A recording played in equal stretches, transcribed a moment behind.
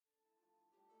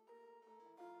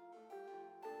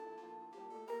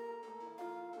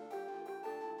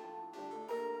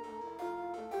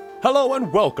Hello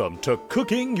and welcome to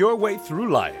Cooking Your Way Through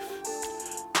Life.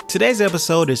 Today's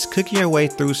episode is Cooking Your Way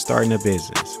Through Starting a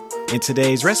Business. And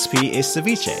today's recipe is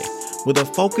ceviche with a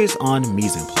focus on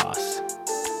mise en place.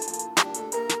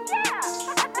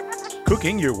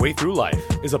 Cooking Your Way Through Life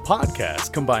is a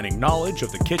podcast combining knowledge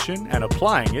of the kitchen and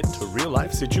applying it to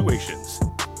real-life situations.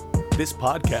 This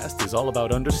podcast is all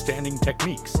about understanding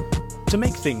techniques to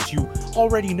make things you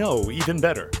already know even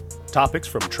better. Topics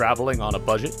from traveling on a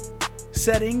budget,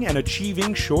 setting and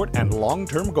achieving short and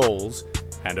long-term goals,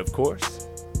 and of course,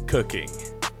 cooking.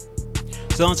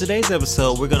 So on today's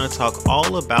episode, we're going to talk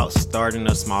all about starting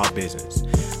a small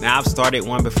business. Now, I've started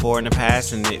one before in the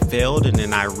past and it failed, and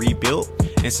then I rebuilt,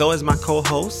 and so is my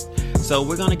co-host. So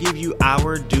we're going to give you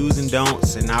our do's and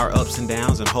don'ts and our ups and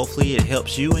downs, and hopefully it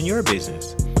helps you in your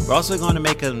business. We're also going to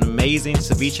make an amazing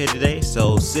ceviche today,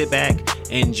 so sit back,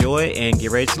 enjoy, and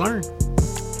get ready to learn.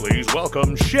 Please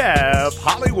welcome Chef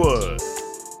Hollywood.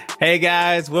 Hey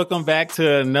guys, welcome back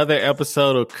to another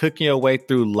episode of Cooking Your Way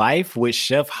Through Life with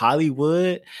Chef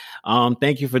Hollywood.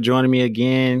 Thank you for joining me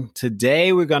again.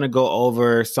 Today, we're going to go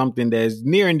over something that's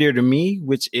near and dear to me,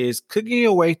 which is cooking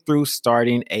your way through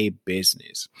starting a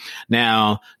business.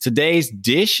 Now, today's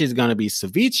dish is going to be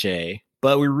ceviche,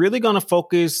 but we're really going to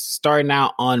focus starting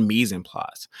out on mise en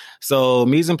place. So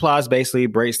mise en place basically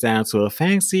breaks down to a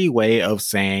fancy way of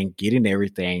saying getting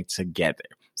everything together.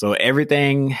 So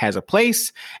everything has a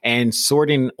place and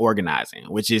sorting and organizing,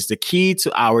 which is the key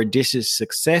to our dish's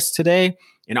success today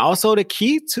and also the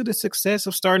key to the success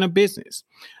of starting a business.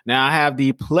 Now, I have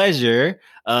the pleasure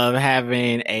of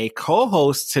having a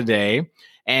co-host today,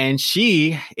 and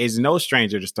she is no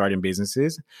stranger to starting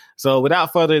businesses. So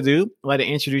without further ado, I'd like to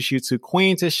introduce you to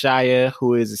Queen Teshyya,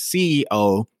 who is a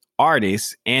CEO,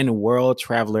 artist, and world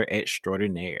traveler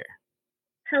extraordinaire.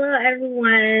 Hello,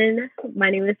 everyone. My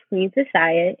name is Queen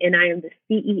Teshyya, and I am the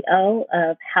CEO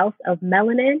of House of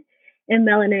Melanin. And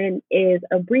Melanin is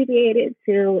abbreviated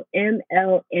to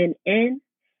MLNN.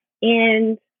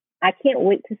 And I can't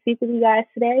wait to speak with you guys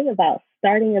today about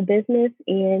starting a business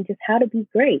and just how to be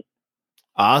great.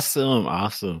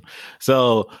 Awesome.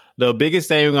 So the biggest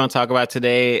thing we're going to talk about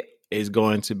today is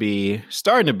going to be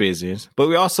starting a business, but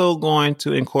we're also going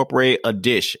to incorporate a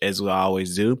dish, as we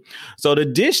always do. So the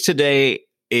dish today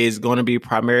is going to be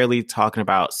primarily talking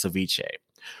about ceviche.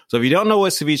 So if you don't know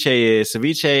what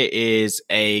ceviche is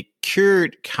a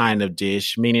cured kind of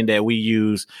dish, meaning that we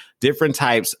use different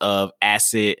types of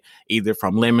acid, either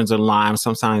from lemons or lime,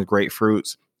 sometimes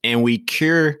grapefruits, and we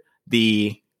cure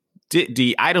the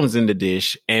items in the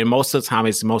dish, and most of the time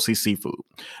it's mostly seafood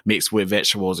mixed with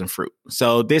vegetables and fruit.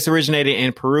 So this originated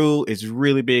in Peru. It's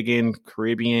really big in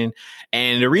Caribbean.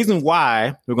 And the reason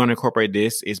why we're going to incorporate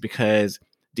this is because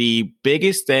the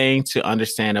biggest thing to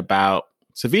understand about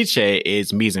ceviche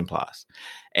is mise en place.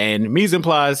 And mise en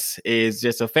place is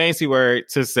just a fancy word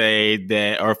to say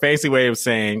that, or a fancy way of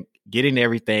saying getting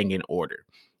everything in order,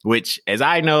 which, as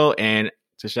I know, and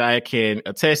Teshyya can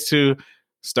attest to,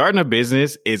 starting a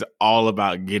business is all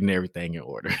about getting everything in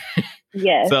order.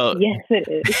 Yes, yes,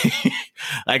 it is.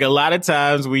 Like a lot of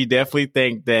times we definitely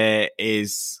think that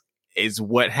is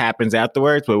what happens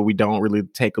afterwards, but we don't really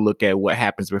take a look at what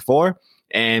happens before.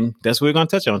 And that's what we're going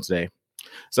to touch on today.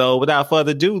 So without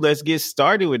further ado, let's get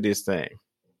started with this thing.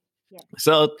 Yes.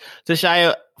 So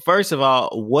Teshyya, first of all,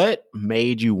 what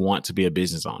made you want to be a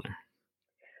business owner?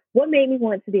 What made me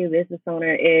want to be a business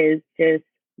owner is just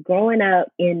growing up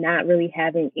and not really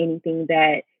having anything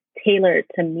that tailored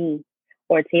to me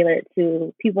or tailored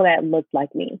to people that looked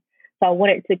like me. So I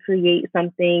wanted to create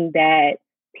something that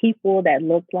people that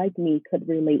looked like me could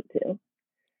relate to.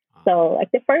 So like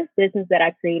the first business that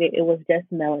I created, it was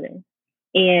just Melanin.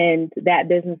 And that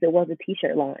business, it was a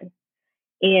t-shirt line.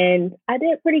 And I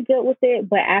did pretty good with it.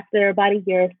 But after about a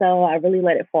year or so, I really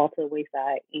let it fall to the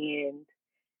wayside. And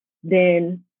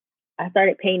then I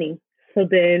started painting. So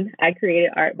then I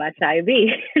created Art by Chai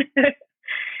B.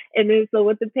 And then so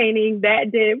with the painting,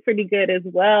 that did pretty good as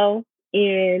well.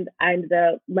 And I ended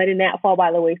up letting that fall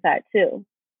by the wayside too.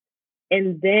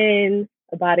 And then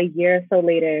about a year or so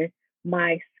later,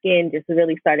 my skin just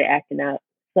really started acting up.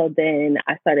 So then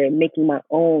I started making my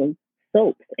own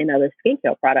soaps and other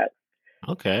skincare products.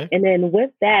 Okay. And then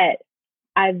with that,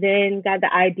 I then got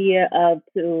the idea of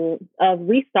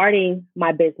restarting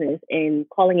my business and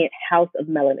calling it House of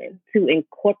Melanin to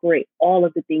incorporate all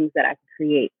of the things that I could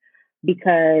create,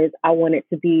 because I want it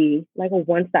to be like a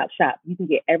one-stop shop. You can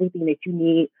get everything that you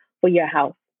need for your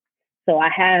house. So I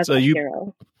have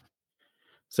apparel.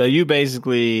 So you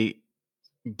basically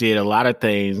did a lot of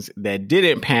things that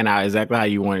didn't pan out exactly how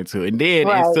you wanted to. And then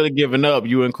instead of giving up,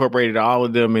 you incorporated all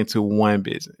of them into one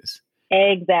business.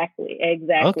 Exactly. Okay,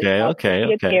 So I put okay,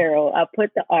 the okay. apparel, I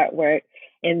put the artwork,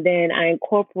 and then I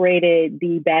incorporated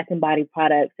the Bath and Body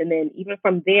products. And then even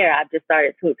from there, I've just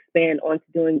started to expand onto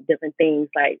doing different things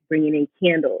like bringing in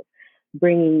candles,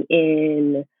 bringing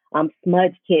in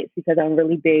smudge kits because I'm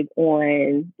really big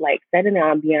on like setting the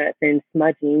ambiance and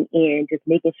smudging and just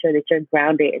making sure that you're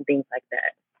grounded and things like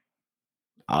that.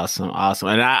 Awesome, awesome.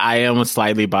 And I am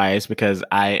slightly biased because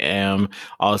I am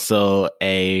also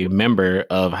a member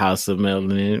of House of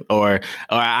Melanin, or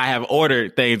I have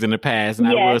ordered things in the past, and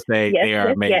I will Yes, say yes, they are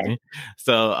yes, yes. amazing.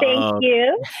 So, Thank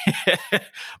you.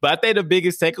 but I think the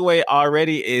biggest takeaway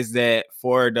already is that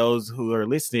for those who are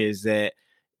listening, is that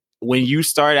when you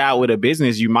start out with a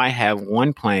business, you might have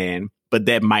one plan, but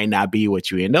that might not be what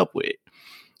you end up with.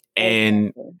 And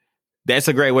Exactly. that's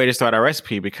a great way to start our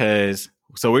recipe because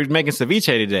so we're making ceviche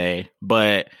today,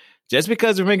 but just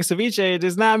because we're making ceviche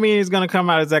does not mean it's going to come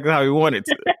out exactly how we want it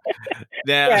to.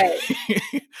 Now, Right.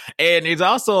 and it's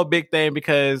also a big thing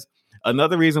because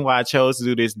another reason why I chose to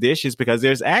do this dish is because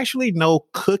there's actually no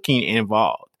cooking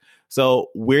involved. So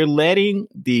we're letting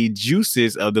the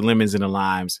juices of the lemons and the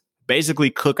limes basically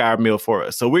cook our meal for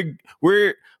us. So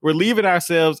we're relieving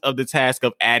ourselves of the task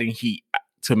of adding heat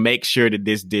to make sure that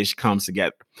this dish comes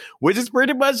together, which is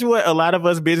pretty much what a lot of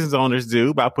us business owners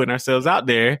do by putting ourselves out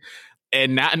there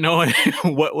and not knowing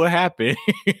what will happen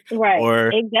Right.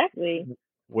 or Exactly.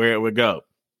 where it would go.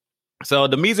 So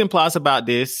the mise en place about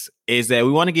this is that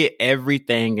we want to get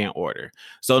everything in order.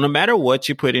 So no matter what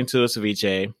you put into a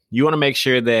ceviche, you want to make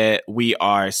sure that we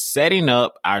are setting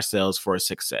up ourselves for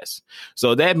success.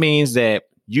 So that means that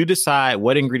you decide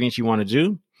what ingredients you want to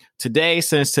do. Today,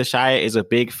 since Teshyya is a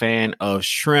big fan of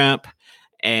shrimp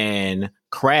and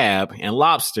crab and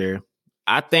lobster,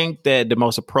 I think that the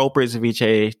most appropriate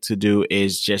ceviche to do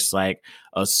is just like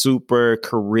a super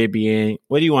Caribbean.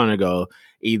 Where do you want to go?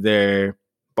 Either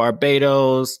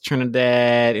Barbados,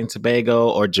 Trinidad and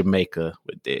Tobago, or Jamaica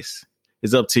with this.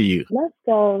 It's up to you. Let's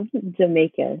go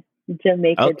Jamaica.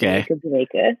 Jamaica, Okay. Jamaica,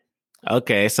 Jamaica.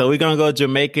 Okay, so we're gonna go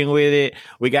Jamaican with it.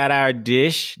 We got our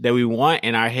dish that we want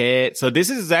in our head. So this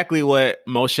is exactly what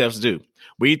most chefs do.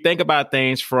 We think about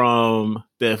things from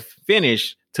the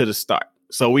finish to the start.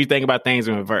 So we think about things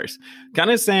in reverse, kind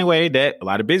of the same way that a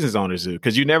lot of business owners do.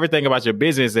 Because you never think about your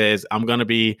business as I'm gonna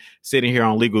be sitting here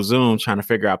on legal Zoom trying to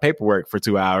figure out paperwork for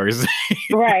 2 hours.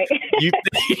 Right. you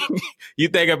think, you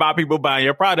think about people buying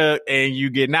your product and you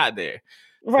getting out there.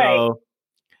 Right. So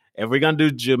if we're gonna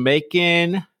do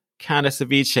Jamaican kind of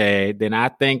ceviche, then I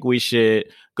think we should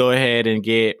go ahead and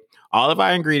get all of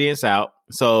our ingredients out.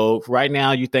 So right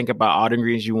now, you think about all the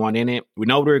ingredients you want in it. We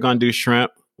know we're gonna do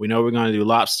shrimp. We know we're gonna do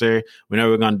lobster. We know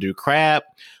we're gonna do crab.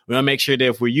 We want to make sure that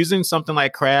if we're using something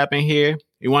like crab in here,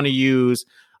 we want to use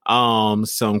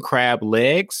some crab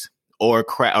legs or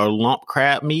lump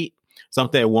crab meat,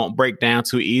 something that won't break down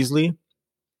too easily.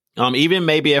 Even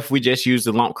maybe if we just use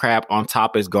the lump crab on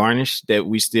top as garnish that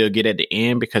we still get at the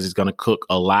end because it's going to cook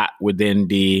a lot within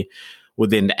the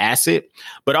acid.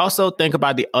 But also think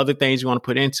about the other things you want to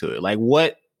put into it. Like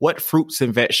what fruits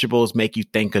and vegetables make you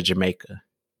think of Jamaica?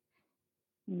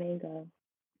 Mango.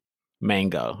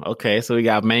 Mango. Okay, so we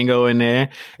got mango in there.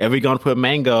 If we're gonna put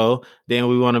mango, then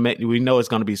we know it's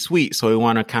gonna be sweet. So we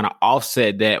want to kind of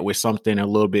offset that with something a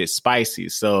little bit spicy.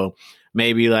 So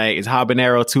maybe like is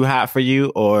habanero too hot for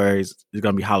you, or is it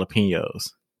gonna be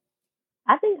jalapenos?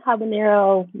 I think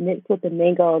habanero mixed with the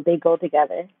mango, they go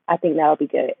together. I think that'll be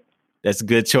good. That's a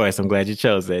good choice. I'm glad you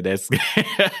chose that. That's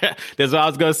that's what I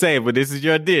was gonna say, but this is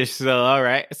your dish. So all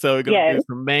right. So we're gonna do Yes.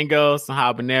 some mango, some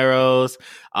habaneros.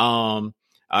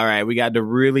 All right, we got the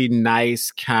really nice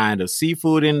kind of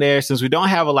seafood in there. Since we don't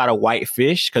have a lot of white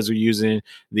fish because we're using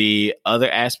the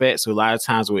other aspects, so a lot of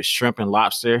times with shrimp and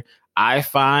lobster, I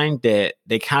find that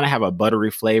they kind of have a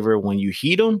buttery flavor when you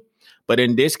heat them. But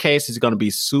in this case, it's going to be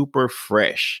super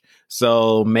fresh.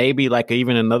 So maybe like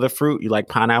even another fruit. You like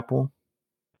pineapple?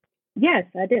 Yes,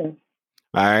 I do.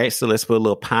 All right, so let's put a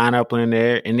little pineapple in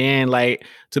there, and then like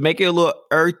to make it a little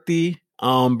earthy,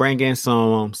 bring in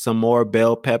some more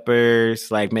bell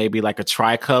peppers, like maybe like a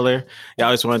tricolor. You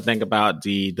always want to think about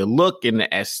the look and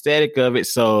the aesthetic of it.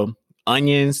 So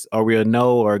onions, are we a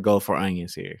no or go for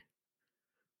onions here?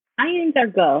 Onions are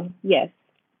go. Yes.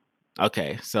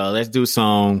 Okay, so let's do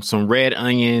some red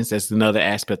onions. That's another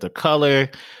aspect of color.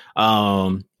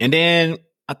 And then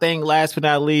I think last but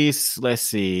not least, let's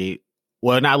see.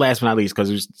 Well, not last but not least,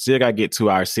 because we still got to get to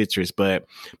our citrus. But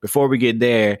before we get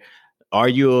there, are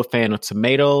you a fan of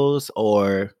tomatoes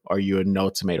or are you a no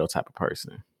tomato type of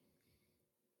person?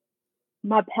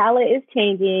 My palate is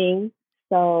changing.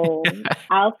 So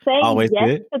I'll say Always yes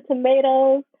good. to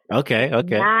tomatoes, Okay,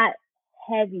 okay. not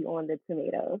heavy on the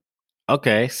tomatoes.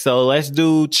 Okay, so let's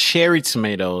do cherry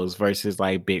tomatoes versus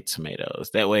like big tomatoes.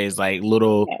 That way it's like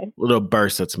Okay. little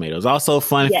bursts of tomatoes. Also,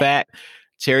 fun Yes. fact,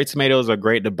 cherry tomatoes are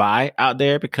great to buy out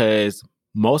there because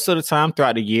most of the time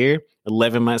throughout the year,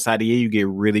 11 months out of the year, you get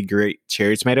really great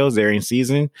cherry tomatoes. They're in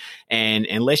season. And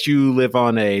unless you live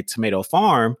on a tomato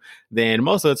farm, then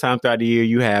most of the time throughout the year,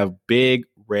 you have big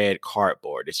red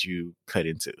cardboard that you cut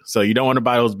into. So you don't want to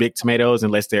buy those big tomatoes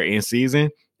unless they're in season.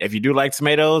 If you do like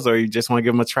tomatoes or you just want to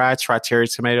give them a try cherry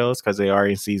tomatoes because they are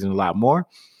in season a lot more.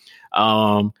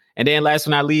 And then last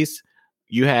but not least,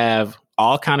 you have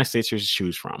all kind of citrus to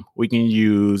choose from. We can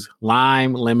use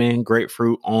lime, lemon,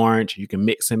 grapefruit, orange. You can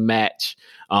mix and match.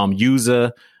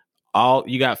 Yuzu. All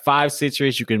you got 5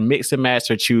 citrus. You can mix and match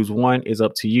or choose one. Is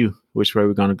up to you. Which way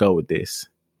we're gonna go with this?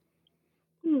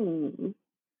 Hmm.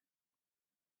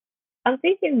 I'm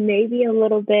thinking maybe a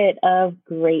little bit of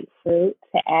grapefruit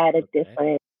to add a Okay.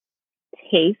 different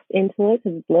taste into it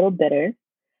because it's a little bitter.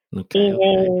 Okay.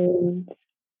 And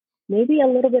maybe a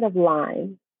little bit of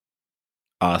lime.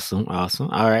 Awesome. Awesome.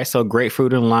 All right. So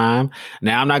grapefruit and lime.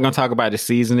 Now I'm not going to talk about the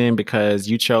seasoning because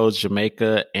you chose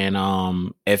Jamaica.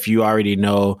 And if you already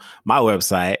know my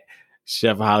website,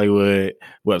 Chef Hollywood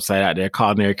website out there,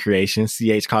 Culinary Creations,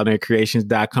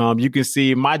 chculinarcreations.com. You can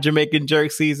see my Jamaican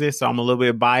jerk season. So I'm a little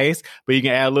bit biased, but you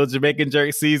can add a little Jamaican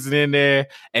jerk season in there.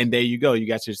 And there you go. You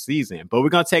got your season. But we're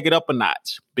going to take it up a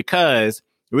notch because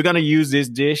we're going to use this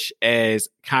dish as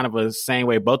kind of a same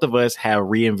way both of us have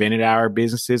reinvented our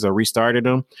businesses or restarted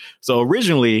them. So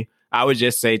originally, I would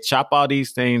just say chop all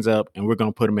these things up and we're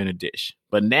going to put them in a dish.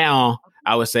 But now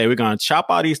I would say we're going to chop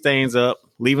all these things up,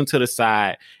 leave them to the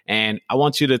side, and I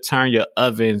want you to turn your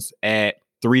ovens at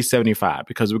 375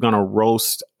 because we're going to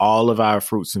roast all of our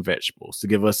fruits and vegetables to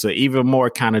give us an even more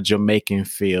kind of Jamaican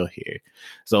feel here.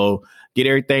 So get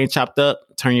everything chopped up,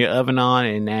 turn your oven on,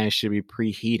 and now it should be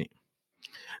preheating.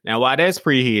 Now, while that's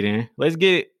preheating, let's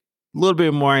get a little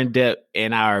bit more in depth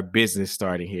in our business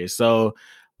starting here. So,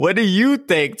 what do you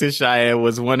think, Teshyya,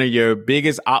 was one of your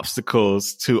biggest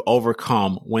obstacles to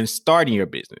overcome when starting your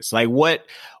business? Like, what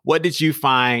did you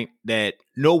find that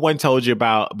no one told you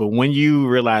about, but when you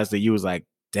realized that you was like,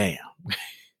 damn.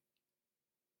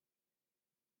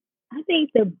 I think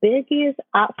the biggest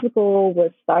obstacle was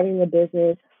starting a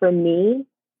business for me.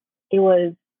 It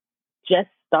was just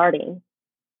starting.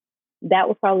 That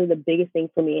was probably the biggest thing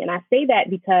for me. And I say that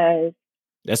because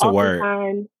That's a word.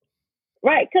 oftentimes,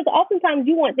 right, because oftentimes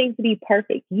you want things to be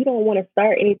perfect. You don't want to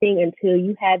start anything until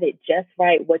you have it just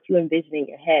right, what you envision in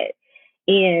your head.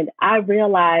 And I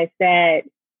realized that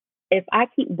if I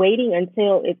keep waiting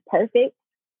until it's perfect,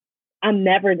 I'm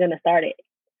never going to start it.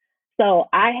 So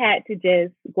I had to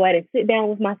just go ahead and sit down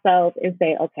with myself and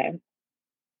say, okay,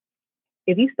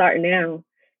 if you start now,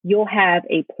 you'll have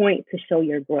a point to show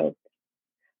your growth.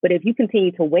 But if you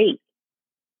continue to wait,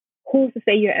 who's to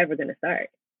say you're ever going to start?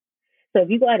 So if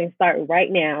you go ahead and start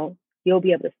right now, you'll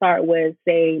be able to start with,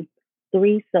 say,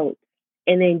 3 soaps,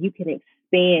 and then you can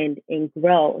expand and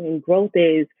grow. And growth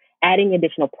is adding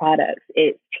additional products.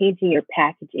 It's changing your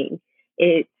packaging.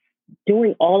 It's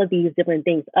doing all of these different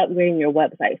things, upgrading your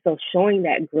website. So showing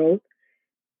that growth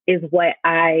is what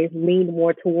I leaned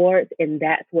more towards, and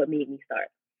that's what made me start.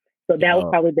 So that was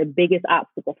probably the biggest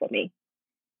obstacle for me.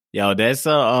 Yo, that's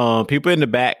people in the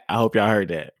back. I hope y'all heard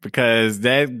that because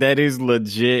that is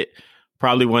legit.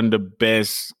 Probably one of the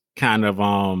best kind of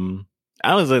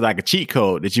I was like a cheat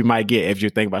code that you might get if you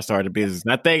think about starting a business.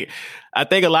 And I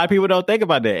think a lot of people don't think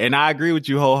about that, and I agree with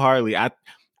you wholeheartedly. I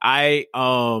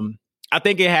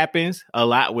think it happens a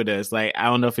lot with us. Like I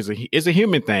don't know if it's a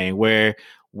human thing where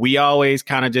we always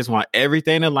kind of just want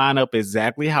everything to line up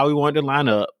exactly how we want it to line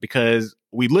up because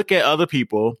we look at other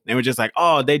people and we're just like,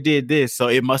 oh, they did this, so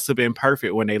it must have been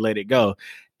perfect when they let it go.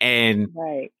 And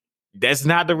right. That's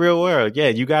not the real world. Yeah,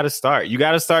 you got to start. You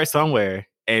got to start somewhere,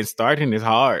 and starting is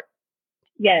hard.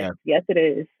 Yes, Yeah. yes, it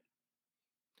is.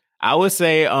 I would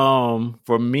say,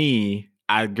 for me,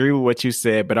 I agree with what you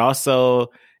said, but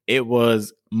also it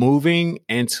was moving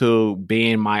into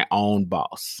being my own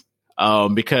boss.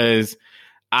 Because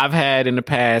I've had in the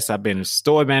past, I've been a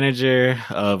store manager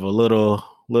of a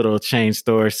little chain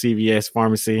store, CVS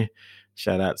pharmacy.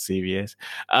 Shout out to CVS.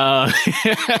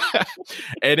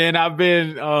 And then I've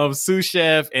been sous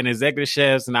chef and executive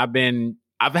chefs, and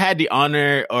I've had the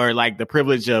honor or like the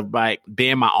privilege of like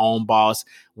being my own boss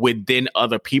within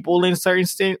other people in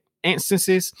certain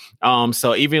instances.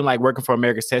 So even like working for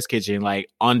America's Test Kitchen, like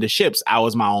on the ships, I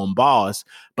was my own boss,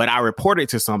 but I reported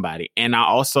to somebody, and I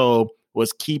also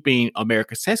was keeping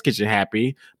America's Test Kitchen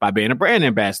happy by being a brand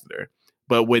ambassador.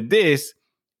 But with this,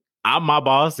 I'm my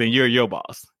boss and you're your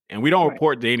boss, and we don't Right.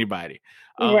 report to anybody.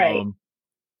 Right.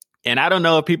 And I don't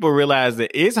know if people realize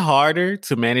that it's harder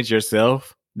to manage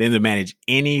yourself than to manage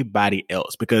anybody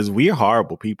else because we're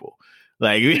horrible people.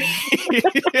 Like, I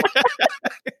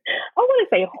wouldn't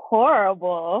say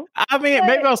horrible. I mean,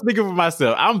 maybe I'm speaking for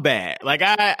myself. I'm bad. Like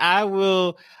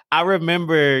I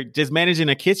remember just managing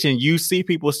a kitchen. You see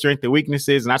people's strengths and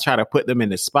weaknesses, and I try to put them in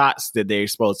the spots that they're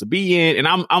supposed to be in.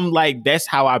 And I'm like, that's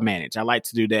how I manage. I like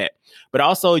to do that. But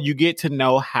also you get to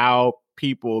know how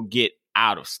people get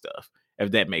out of stuff, if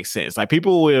that makes sense. Like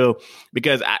people will,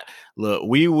 because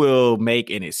we will make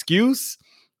an excuse.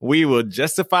 We will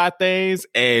justify things.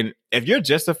 And if you're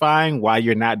justifying why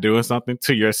you're not doing something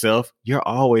to yourself, you're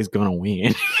always going to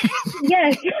win.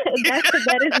 Yes,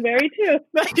 that is very true.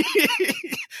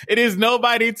 It is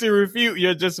nobody to refute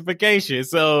your justification.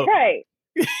 So right.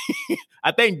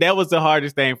 I think that was the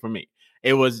hardest thing for me.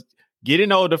 It was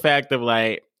getting over the fact of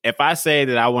like, if I say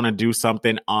that I want to do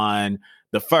something on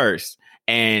the first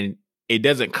and it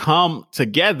doesn't come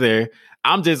together,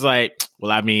 I'm just like,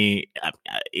 well, I mean,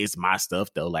 it's my stuff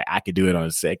though. Like I could do it on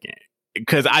the second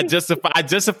because I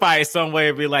justify it some way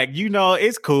and be like,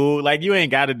 it's cool. Like you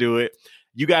ain't got to do it.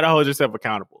 You got to hold yourself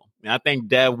accountable. And I think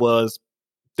that was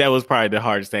probably the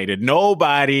hardest thing that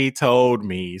nobody told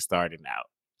me starting out.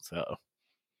 So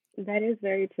that is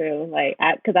very true. Like,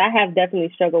 because I have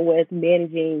definitely struggled with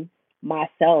managing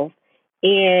myself,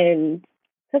 and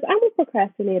because I'm a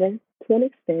procrastinator to an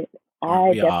extent.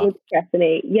 I definitely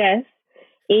procrastinate. Yes.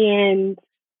 And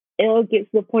it'll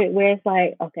get to the point where it's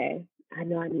like, okay, I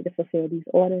know I need to fulfill these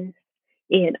orders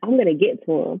and I'm going to get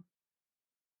to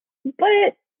them.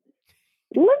 But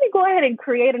let me go ahead and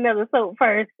create another soap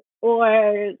first, or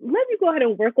let me go ahead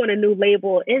and work on a new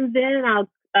label, and then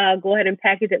I'll go ahead and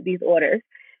package up these orders.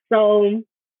 So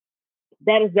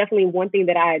that is definitely one thing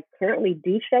that I currently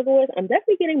do struggle with. I'm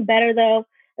definitely getting better though,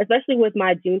 especially with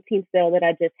my Juneteenth sale that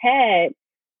I just had.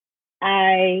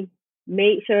 I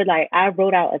made sure like I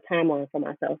wrote out a timeline for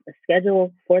myself, a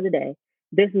schedule for the day.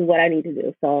 This is what I need to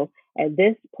do. So at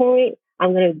this point,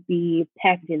 I'm going to be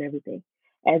packaging everything.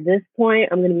 At this point,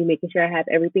 I'm going to be making sure I have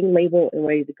everything labeled and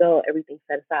ready to go, everything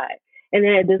set aside. And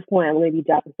then at this point, I'm going to be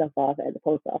dropping stuff off at the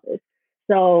post office.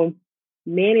 So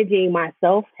managing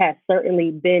myself has certainly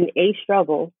been a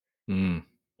struggle,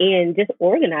 and just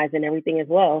organizing everything as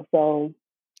well. So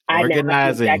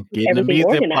organizing, getting the music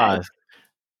organized.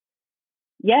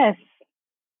 Yes.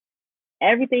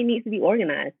 Everything needs to be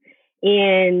organized.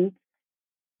 And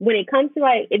when it comes to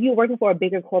like, if you're working for a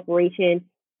bigger corporation,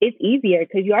 it's easier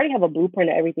because you already have a blueprint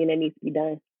of everything that needs to be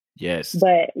done. Yes.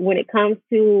 But when it comes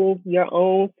to your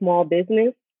own small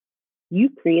business, you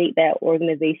create that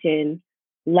organization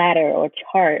ladder or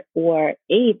chart or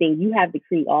anything. You have to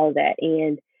create all of that.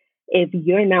 And if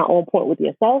you're not on point with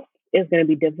yourself, it's going to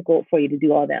be difficult for you to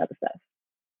do all that other stuff.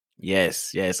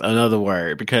 Yes, another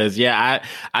word. Because I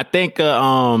think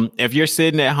if you're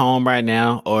sitting at home right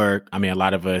now, or I mean a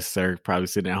lot of us are probably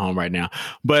sitting at home right now,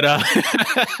 but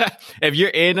if you're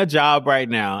in a job right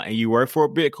now and you work for a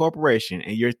big corporation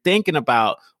and you're thinking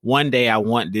about one day I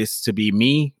want this to be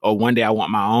me or one day I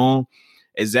want my own,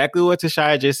 exactly what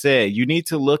Teshyya just said. You need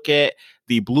to look at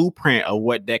the blueprint of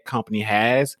what that company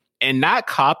has and not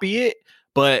copy it,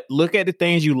 but look at the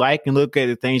things you like and look at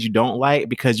the things you don't like,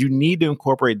 because you need to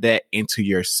incorporate that into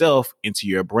yourself, into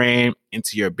your brand,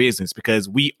 into your business, because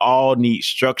we all need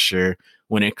structure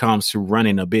when it comes to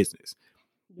running a business.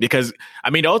 Because I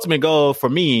mean, the ultimate goal for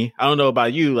me, I don't know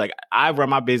about you, like I run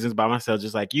my business by myself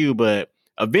just like you, but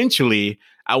eventually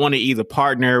I want to either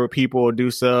partner with people or do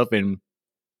stuff, and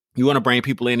you want to bring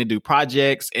people in and do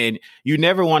projects, and you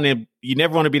never want to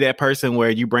be that person where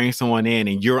you bring someone in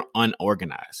and you're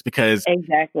unorganized, because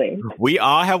exactly we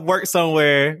all have worked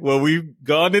somewhere where we've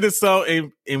gone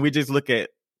into and we just look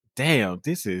at, damn,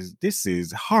 this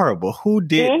is horrible. Who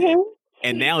did that?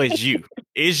 And now it's you.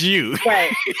 It's you. Right.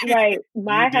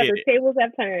 The tables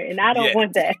have turned, and I don't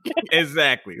want that.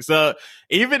 Exactly. So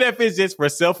even if it's just for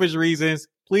selfish reasons,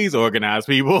 please organize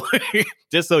people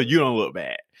just so you don't look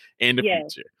bad in the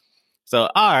future. So,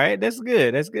 all right, that's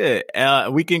good. That's good.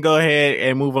 We can go ahead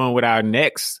and move on with our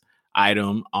next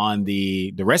item on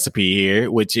the recipe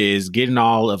here, which is getting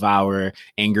all of our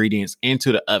ingredients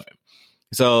into the oven.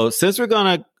 So since we're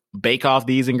going to bake off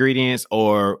these ingredients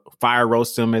or fire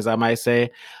roast them, as I might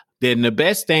say, then the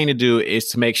best thing to do is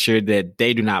to make sure that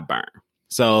they do not burn.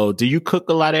 So do you cook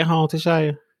a lot at home,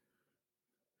 Teshyya?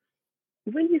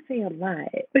 When you say a lot,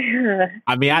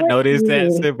 I mean, I noticed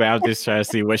that, but I'm just trying to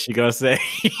see what she's going to say.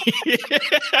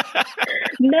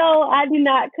 No, I do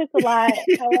not cook a lot.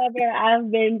 However, I've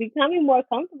been becoming more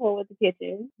comfortable with the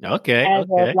kitchen. Okay. As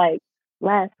of like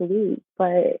last week.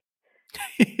 But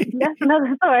That's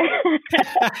another story.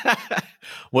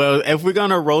 Well, if we're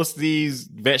gonna roast these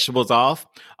vegetables off,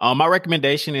 my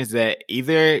recommendation is that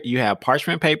either you have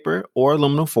parchment paper or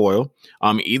aluminum foil.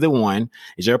 Either one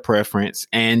is your preference,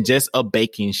 and just a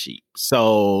baking sheet.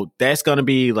 So that's gonna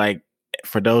be like,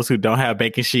 for those who don't have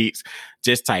baking sheets,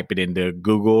 just type it into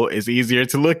Google. It's easier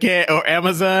to look at, or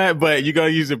Amazon, but you're gonna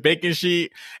use a baking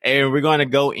sheet, and we're gonna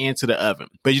go into the oven.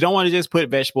 But you don't want to just put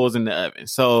vegetables in the oven.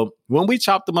 So when we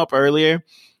chopped them up earlier,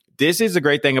 this is a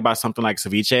great thing about something like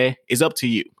ceviche. It's up to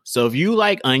you. So if you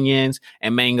like onions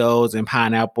and mangoes and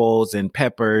pineapples and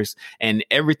peppers and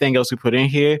everything else we put in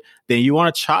here, then you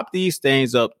want to chop these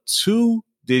things up to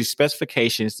the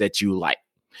specifications that you like.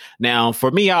 Now,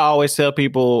 for me, I always tell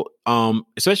people,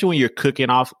 especially when you're cooking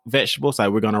off vegetables,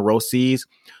 like we're going to roast these,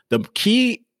 the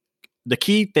key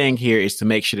thing here is to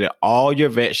make sure that all your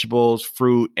vegetables,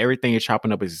 fruit, everything you're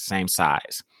chopping up is the same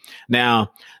size.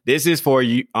 Now, this is for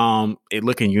you, it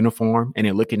looking uniform and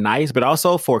it looking nice, but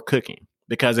also for cooking.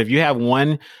 Because if you have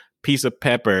one piece of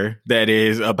pepper that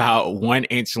is about 1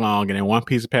 inch long and then one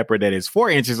piece of pepper that is 4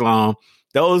 inches long,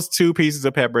 those two pieces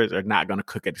of peppers are not going to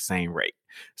cook at the same rate.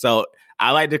 So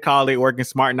I like to call it working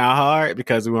smart, not hard,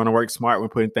 because we want to work smart when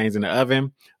putting things in the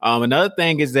oven. Another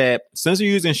thing is that since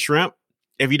you're using shrimp,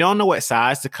 if you don't know what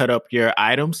size to cut up your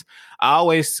items, I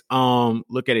always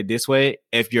look at it this way.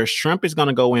 If your shrimp is going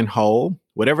to go in whole,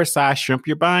 whatever size shrimp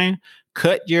you're buying,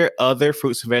 cut your other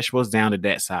fruits and vegetables down to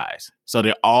that size so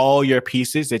that all your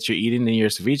pieces that you're eating in your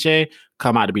ceviche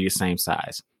come out to be the same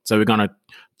size. So we're going to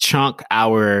chunk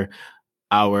our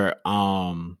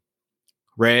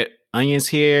red onions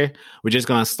here. We're just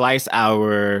going to slice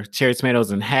our cherry tomatoes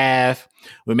in half.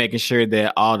 We're making sure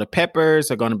that all the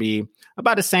peppers are going to be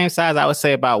about the same size. I would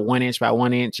say about 1 inch by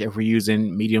 1 inch if we're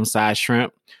using medium-sized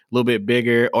shrimp, a little bit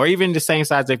bigger, or even the same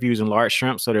size if you're using large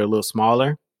shrimp, so they're a little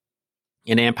smaller.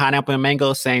 And then pineapple and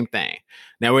mango, same thing.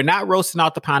 Now, we're not roasting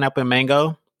out the pineapple and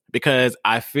mango because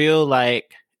I feel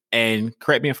like, and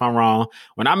correct me if I'm wrong,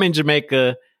 when I'm in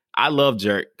Jamaica, I love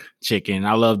jerk chicken.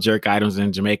 I love jerk items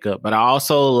in Jamaica, but I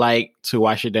also like to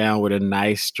wash it down with a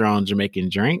nice, strong Jamaican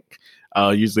drink,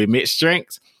 usually mixed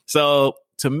drinks. So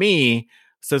to me,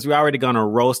 since we're already going to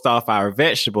roast off our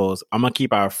vegetables, I'm going to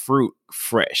keep our fruit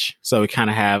fresh. So we kind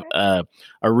of have a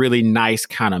really nice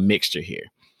kind of mixture here.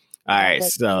 All right.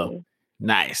 So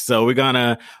nice. So we're going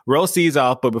to roast these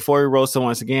off. But before we roast them,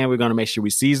 once again, we're going to make sure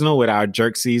we season them with our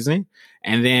jerk seasoning.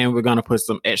 And then we're going to put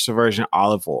some extra virgin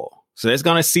olive oil. So that's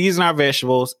going to season our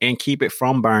vegetables and keep it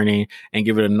from burning and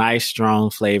give it a nice,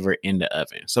 strong flavor in the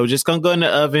oven. So we're just going to go in the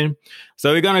oven.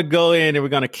 So we're going to go in and we're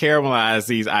going to caramelize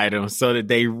these items so that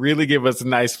they really give us a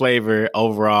nice flavor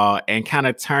overall and kind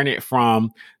of turn it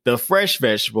from the fresh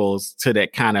vegetables to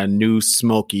that kind of new,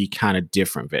 smoky, kind of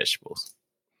different vegetables.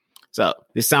 So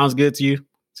this sounds good to you,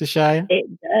 Teshyya? It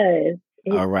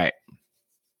does. All right.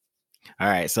 All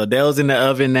right, so those in the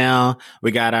oven now. We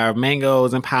got our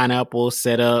mangoes and pineapples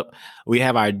set up. We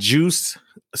have our juice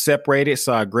separated,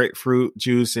 so our grapefruit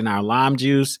juice and our lime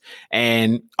juice.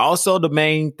 And also the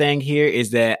main thing here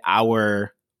is that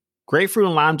our grapefruit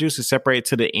and lime juice is separated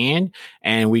to the end,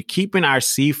 and we're keeping our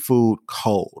seafood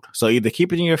cold. So either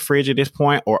keep it in your fridge at this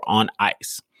point or on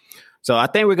ice. So I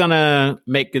think we're going to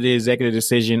make the executive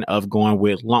decision of going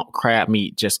with lump crab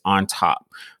meat just on top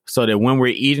so that when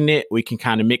we're eating it, we can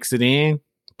kind of mix it in,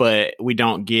 but we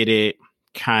don't get it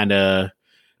kind of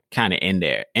in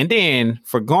there. And then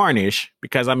for garnish,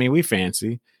 because I mean, we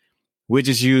fancy, we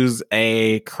just use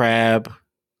a crab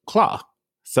claw.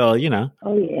 So, you know.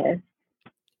 Oh, yeah.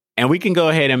 And we can go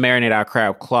ahead and marinate our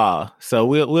crab claw. So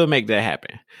we'll make that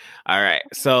happen. All right.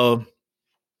 So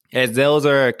as those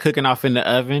are cooking off in the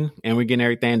oven and we're getting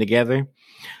everything together,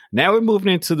 now we're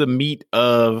moving into the meat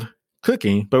of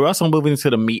cooking, but we're also moving into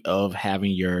the meat of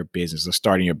having your business or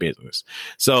starting your business.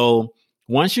 So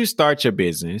once you start your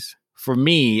business, for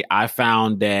me, I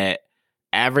found that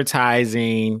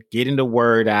advertising, getting the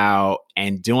word out,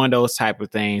 and doing those type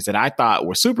of things that I thought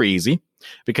were super easy,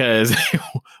 because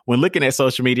when looking at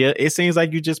social media, it seems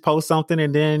like you just post something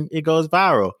and then it goes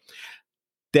viral.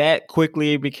 That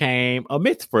quickly became a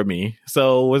myth for me.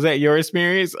 So was that your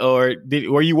experience, or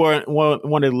were you one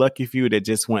of the lucky few that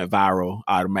just went viral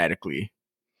automatically?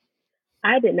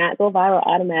 I did not go viral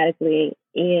automatically,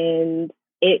 and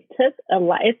it took a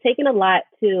lot. It's taken a lot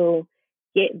to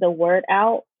get the word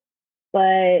out,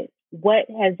 but what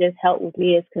has just helped with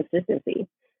me is consistency.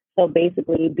 So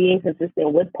basically being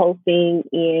consistent with posting,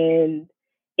 and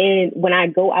when I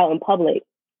go out in public,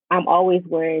 I'm always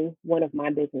wearing one of my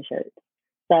business shirts.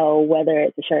 So whether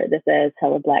it's a shirt that says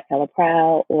 "Hella Black, Hella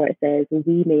Proud," or it says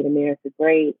 "We Made America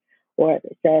Great," or if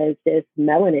it says just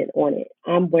melanin on it,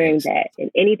 I'm wearing Yes. that. And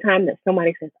anytime that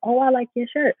somebody says, "Oh, I like your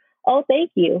shirt," "Oh,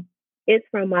 thank you. It's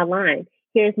from my line.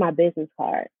 Here's my business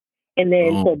card." And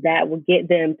then so Boom. that will get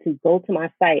them to go to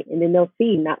my site, and then they'll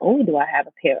see not only do I have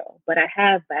apparel, but I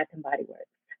have Bath and Body Works,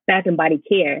 Bath and Body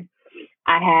Care.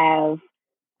 I have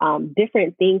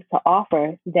different things to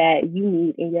offer that you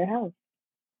need in your house.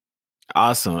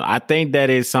 Awesome. I think that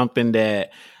is something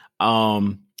that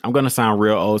I'm gonna sound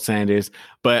real old saying this,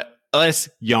 but us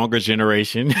younger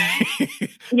generation, we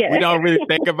Yeah, don't really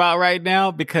think about right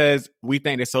now because we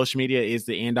think that social media is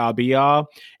the end all be all.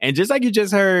 And just like you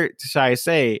just heard Teshyya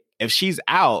say, if she's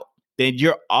out, then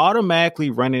you're automatically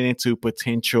running into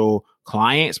potential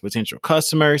clients, potential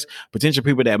customers, potential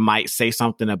people that might say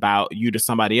something about you to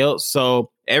somebody else. So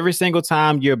every single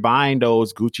time you're buying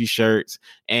those Gucci shirts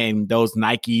and those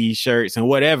Nike shirts and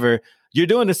whatever, you're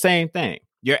doing the same thing.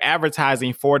 You're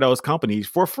advertising for those companies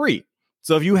for free.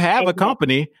 So if you have a exactly.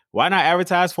 company, why not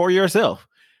advertise for yourself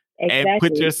and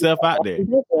put Exactly. yourself out Off there? the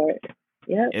billboard.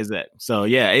 Yep. Is that so?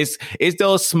 Yeah, it's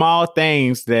those small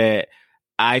things that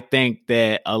I think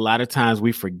that a lot of times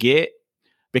we forget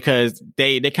because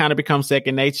they kind of become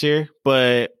second nature,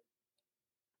 but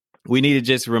we need to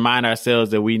just remind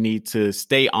ourselves that we need to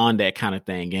stay on that kind of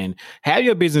thing and have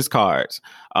your business cards.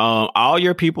 All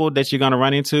your people that you're going to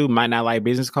run into might not like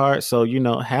business cards. So,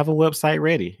 have a website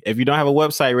ready. If you don't have a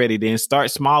website ready, then start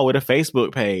small with a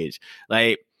Facebook page.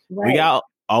 Like Right.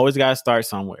 always got to start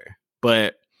somewhere.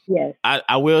 But Yes.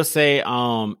 I will say,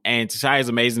 and Teshyya is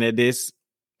amazing at this.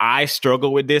 I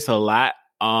struggle with this a lot.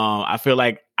 I feel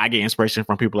like I get inspiration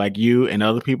from people like you and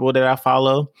other people that I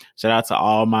follow. Shout out to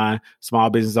all my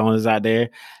small business owners out there.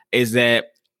 Is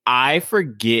that I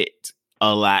forget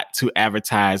a lot to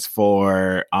advertise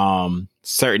for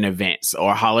certain events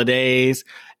or holidays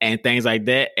and things like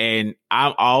that. And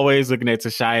I'm always looking at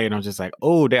Teshyya and I'm just like,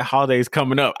 oh, that holiday's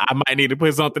coming up. I might need to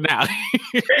put something out.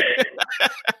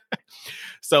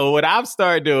 So what I've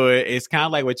started doing is kind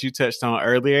of like what you touched on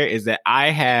earlier is that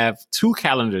I have 2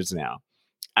 calendars now.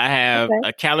 I have Okay.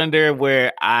 a calendar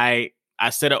where I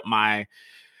set up my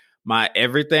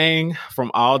everything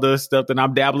from all the stuff that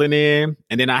I'm dabbling in.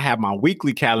 And then I have my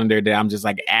weekly calendar that I'm just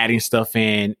like adding stuff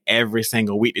in every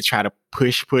single week to try to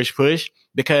push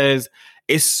because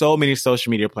it's so many social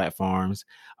media platforms.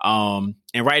 And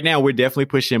right now we're definitely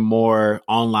pushing more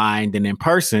online than in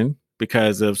person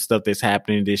because of stuff that's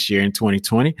happening this year in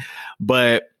 2020.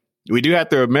 But we do have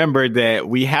to remember that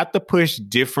we have to push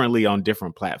differently on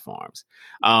different platforms.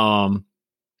 And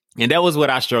that was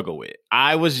what I struggled with.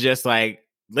 I was just like,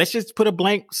 let's just put a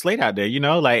blank slate out there.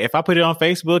 Like if I put it on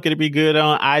Facebook, it'll be good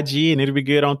on IG and it'll be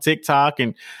good on TikTok.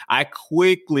 And I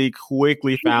quickly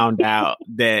found out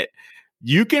that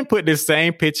you can put the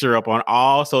same picture up on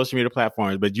all social media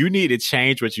platforms, but you need to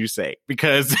change what you say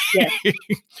because Yes.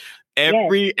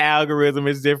 every algorithm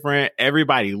is different.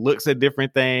 Everybody looks at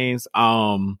different things.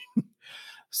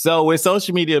 So with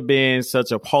social media being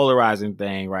such a polarizing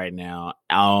thing right now,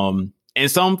 and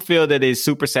some feel that it's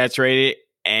super saturated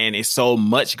and it's so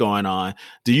much going on.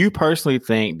 Do you personally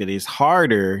think that it's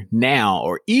harder now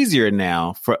or easier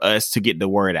now for us to get the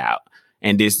word out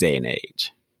in this day and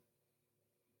age?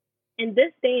 In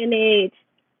this day and age,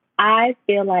 I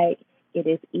feel like it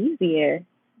is easier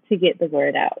to get the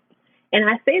word out. And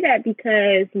I say that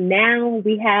because now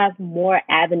we have more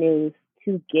avenues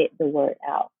to get the word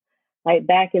out. Like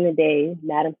back in the day,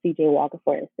 Madam C.J. Walker,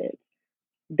 for instance,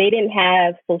 they didn't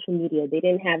have social media, they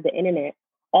didn't have the internet.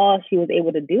 All she was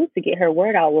able to do to get her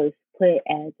word out was put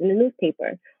ads in the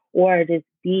newspaper or just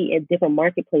be in different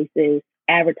marketplaces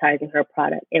advertising her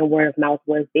product. And word of mouth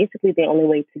was basically the only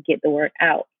way to get the word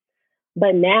out.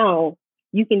 But now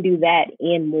you can do that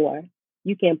and more.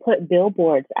 You can put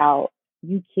billboards out.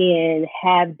 You can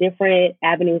have different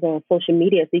avenues on social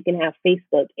media. So you can have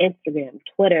Facebook, Instagram,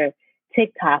 Twitter,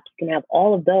 TikTok. You can have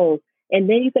all of those. And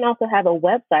then you can also have a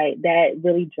website that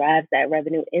really drives that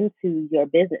revenue into your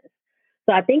business.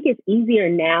 So I think it's easier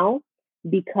now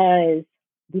because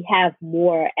we have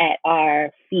more at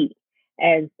our feet,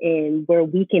 as in where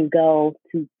we can go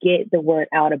to get the word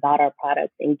out about our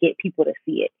products and get people to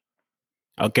see it.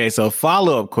 Okay, so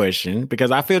follow-up question,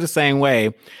 because I feel the same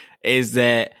way, is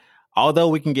that although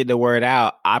we can get the word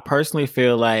out, I personally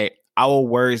feel like our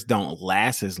words don't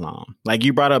last as long. Like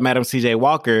you brought up Madam CJ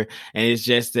Walker, and it's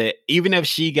just that even if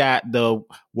she got the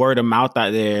word of mouth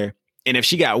out there, and if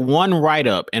she got one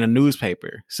write-up in a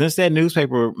newspaper, since that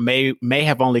newspaper may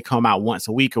have only come out once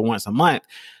a week or once a month,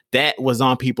 that was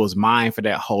on people's mind for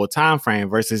that whole time frame.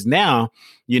 Versus now,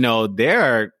 there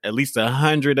are at least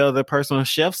 100 other personal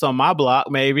chefs on my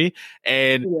block, maybe,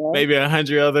 and Yeah. maybe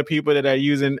 100 other people that are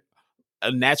using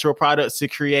natural products to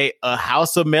create a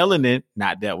house of melanin.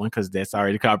 Not that one, because that's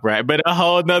already copyright, but a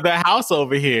whole nother house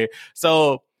over here.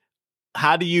 So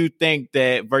how do you think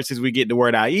that versus we get the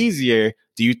word out easier,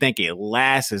 do you think it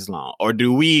lasts as long? Or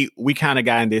do we kind of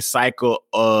got in this cycle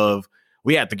of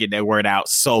we have to get that word out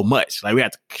so much? Like we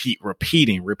have to keep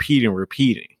repeating.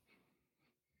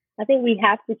 I think we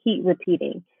have to keep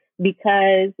repeating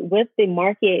because with the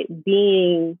market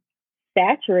being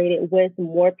saturated with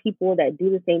more people that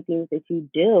do the same things that you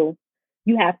do,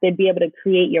 you have to be able to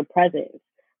create your presence.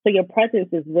 So your presence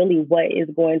is really what is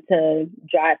going to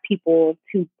drive people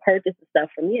to purchase the stuff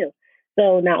from you.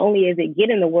 So not only is it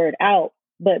getting the word out,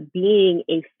 but being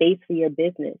a face for your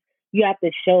business. You have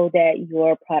to show that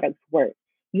your products work.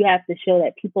 You have to show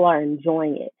that people are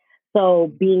enjoying it.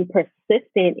 So being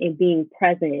persistent and being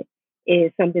present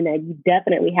is something that you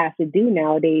definitely have to do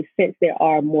nowadays since there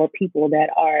are more people that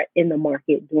are in the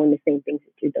market doing the same things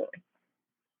that you're doing.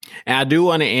 And I do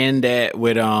want to end that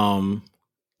with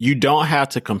you don't have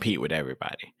to compete with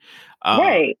everybody.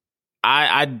 Right.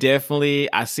 I definitely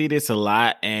see this a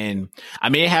lot, and I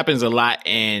mean it happens a lot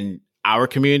in our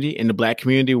community, in the Black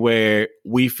community, where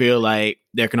we feel like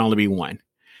there can only be one.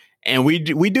 And we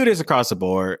do this across the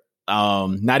board.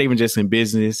 Not even just in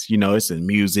business, it's in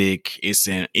music, it's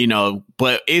in,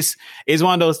 but it's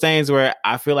one of those things where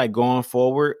I feel like going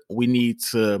forward, we need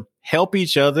to help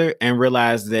each other and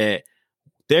realize that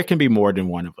there can be more than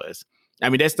one of us. I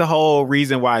mean, that's the whole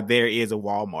reason why there is a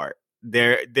Walmart.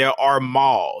 There are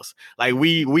malls. Like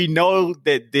we know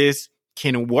that this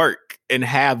can work and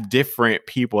have different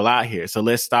people out here. So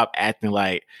let's stop acting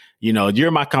like,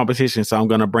 you're my competition, so I'm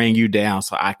going to bring you down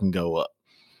so I can go up.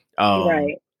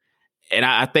 Right. And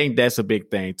I think that's a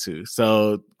big thing too.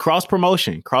 So cross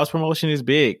promotion is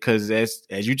big because as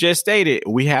you just stated,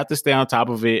 we have to stay on top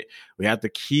of it. We have to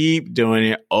keep doing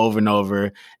it over and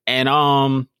over. And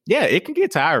it can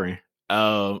get tiring.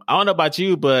 I don't know about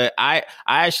you, but I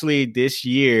actually this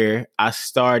year I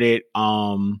started.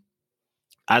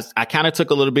 I kind of took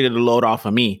a little bit of the load off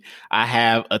of me. I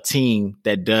have a team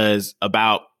that does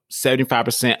about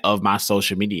 75% of my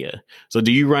social media. So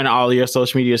do you run all of your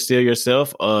social media still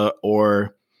yourself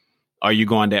or are you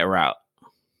going that route?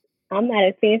 I'm not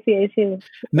as fancy as you.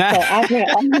 Nah. So I run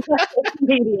all my social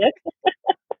media.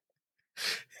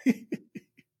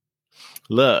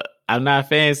 Look, I'm not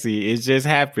fancy. It's just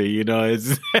happy,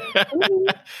 It's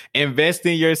invest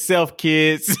in yourself,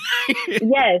 kids.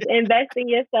 Yes, invest in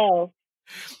yourself.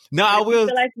 No, I will. If you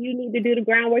feel like you need to do the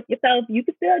groundwork yourself, you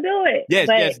can still do it.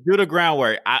 Yes, do the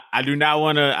groundwork. I do not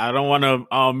want to. I don't want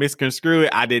to misconstrue it.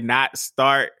 I did not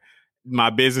start my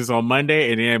business on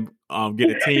Monday and then get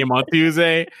a team on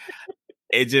Tuesday.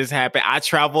 It just happened. I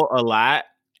travel a lot,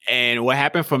 and what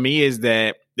happened for me is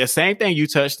that the same thing you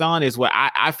touched on is what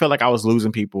I feel like I was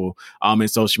losing people in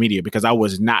social media because I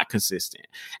was not consistent.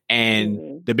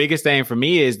 And the biggest thing for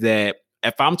me is that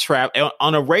if I'm traveling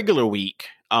on a regular week,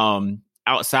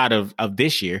 outside of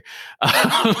this year,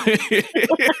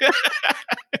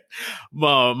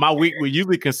 my week would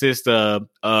usually consist of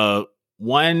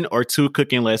 1 or 2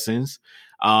 cooking lessons,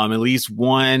 at least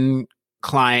one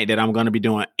client that I'm going to be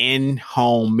doing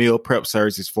in-home meal prep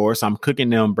services for. So I'm cooking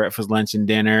them breakfast, lunch, and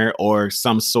dinner or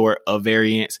some sort of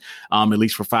variants, at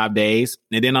least for 5 days.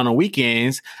 And then on the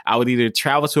weekends, I would either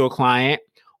travel to a client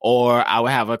or I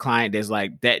would have a client that's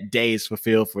like that day is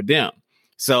fulfilled for them.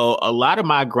 So a lot of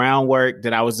my groundwork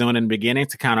that I was doing in the beginning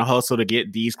to kind of hustle to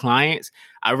get these clients,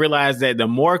 I realized that the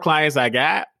more clients I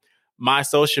got, my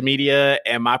social media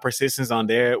and my persistence on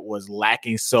there was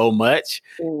lacking so much.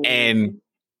 And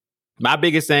my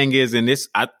biggest thing is, and this,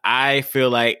 I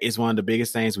feel like is one of the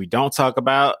biggest things we don't talk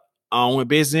about with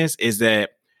business is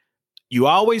that you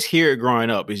always hear it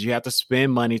growing up is you have to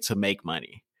spend money to make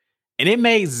money. And it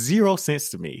made 0 sense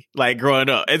to me, like growing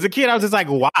up. As a kid, I was just like,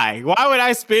 why? Why would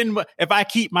I spend? If I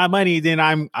keep my money, then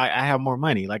I have more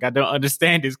money. Like, I don't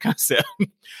understand this concept.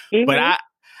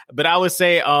 But I would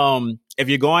say, if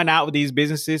you're going out with these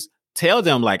businesses, tell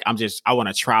them like, I want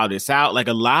to try this out. Like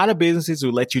a lot of businesses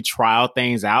will let you trial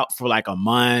things out for like a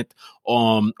month,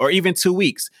 or even 2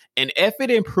 weeks. And if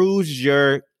it improves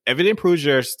your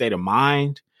state of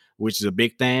mind, which is a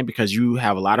big thing because you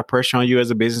have a lot of pressure on you as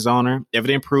a business owner. If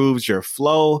it improves your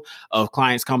flow of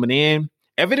clients coming in,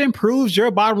 if it improves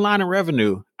your bottom line of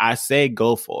revenue, I say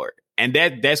go for it. And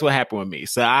that's what happened with me.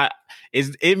 So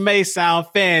it may sound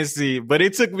fancy, but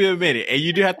it took me a minute. And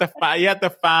you do have to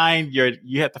find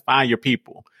your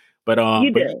people. But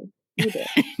you do.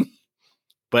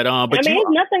 But I mean, there's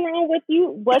nothing wrong with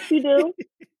what you do.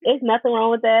 There's nothing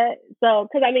wrong with that. So,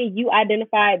 because I mean, you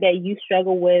identified that you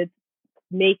struggle with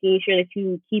making sure that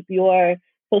you keep your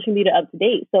social media up to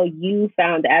date. So you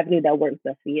found the avenue that works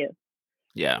best for you.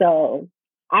 Yeah. So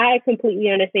I completely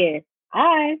understand.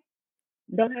 I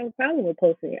don't have a problem with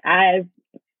posting. I've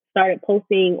started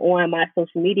posting on my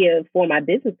social media for my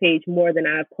business page more than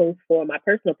I post for my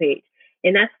personal page.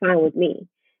 And that's fine with me.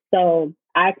 So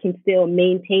I can still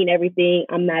maintain everything.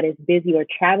 I'm not as busy or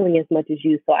traveling as much as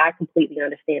you. So I completely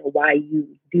understand why you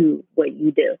do what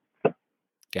you do.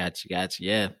 Gotcha.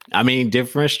 Yeah. I mean,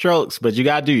 different strokes, but you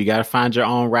got to find your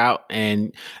own route.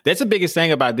 And that's the biggest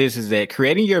thing about this is that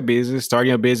creating your business, starting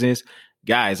your business,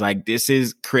 guys, like this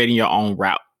is creating your own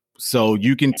route. So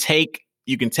you can take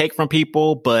from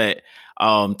people, but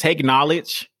take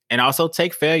knowledge and also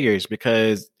take failures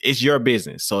because it's your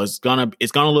business. So it's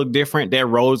gonna look different. Their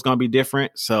role is gonna be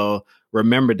different. So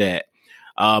remember that.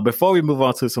 Before we move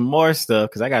on to some more stuff,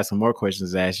 because I got some more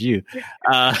questions to ask you,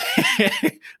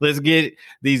 let's get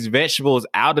these vegetables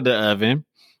out of the oven.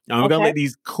 We're going to let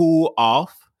these cool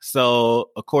off. So,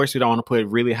 of course, we don't want to put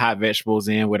really hot vegetables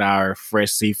in with our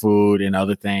fresh seafood and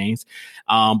other things.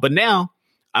 But now,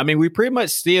 I mean, we pretty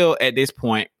much still at this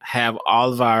point have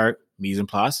all of our mise en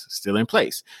place still in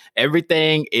place.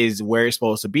 Everything is where it's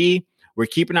supposed to be. We're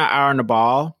keeping our eye on the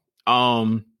ball.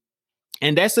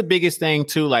 And that's the biggest thing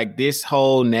too. Like this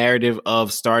whole narrative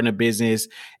of starting a business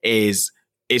it's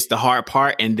the hard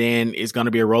part, and then it's going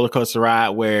to be a roller coaster ride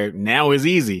where now it's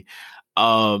easy.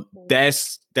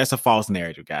 That's a false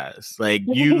narrative, guys. Like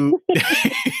you,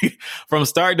 from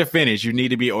start to finish, you need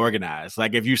to be organized.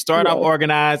 Like if you start off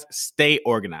organized, stay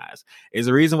organized. Is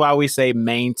the reason why we say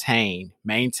maintain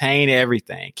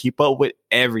everything, keep up with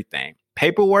everything.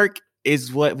 Paperwork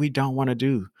is what we don't want to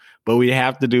do, but we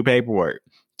have to do paperwork.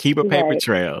 Keep a paper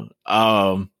trail.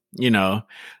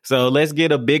 So let's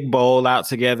get a big bowl out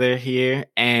together here.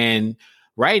 And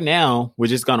right now, we're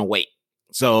just going to wait.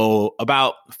 So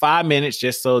about 5 minutes,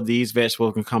 just so these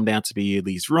vegetables can come down to be at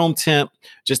least room temp.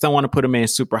 Just don't want to put them in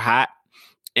super hot.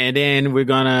 And then we're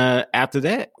going to, after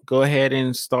that, go ahead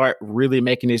and start really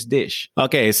making this dish.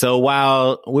 Okay, so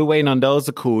while we're waiting on those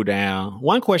to cool down,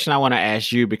 one question I want to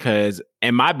ask you, because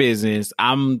in my business,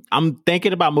 I'm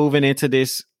thinking about moving into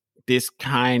this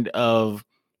kind of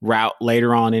route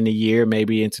later on in the year,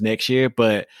 maybe into next year,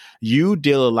 but you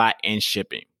deal a lot in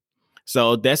shipping.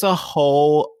 So that's a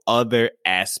whole other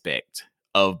aspect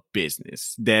of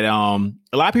business that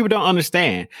a lot of people don't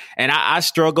understand. And I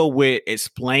struggle with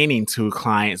explaining to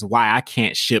clients why I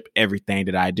can't ship everything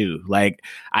that I do. Like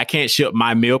I can't ship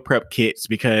my meal prep kits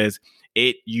because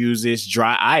it uses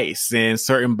dry ice in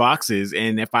certain boxes.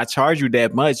 And if I charge you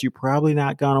that much, you're probably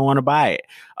not going to want to buy it.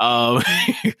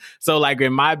 So like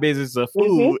in my business of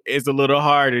food, it's a little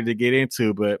harder to get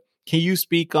into, but can you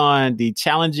speak on the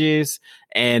challenges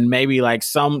and maybe like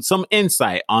some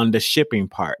insight on the shipping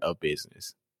part of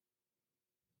business?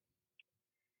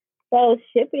 So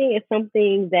shipping is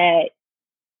something that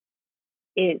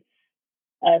it's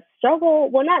a struggle.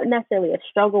 Well, not necessarily a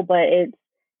struggle, but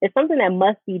it's something that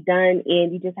must be done,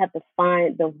 and you just have to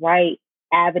find the right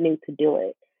avenue to do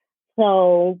it.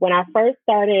 So when I first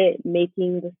started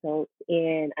making the soaps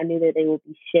and I knew that they would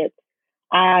be shipped,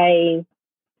 I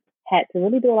had to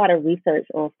really do a lot of research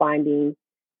on finding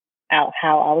out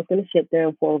how I was going to ship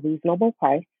them for a reasonable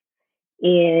price.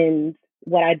 And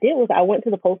what I did was I went to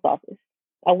the post office.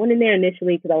 I went in there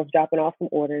initially because I was dropping off some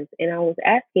orders, and I was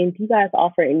asking, do you guys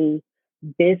offer any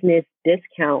business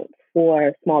discounts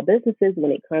for small businesses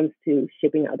when it comes to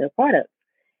shipping out their products?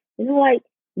 And they're like,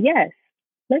 yes,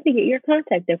 let me get your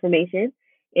contact information.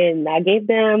 And I gave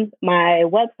them my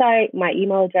website, my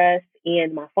email address,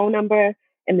 and my phone number.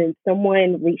 And then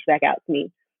someone reached back out to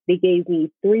me. They gave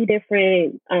me 3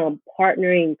 different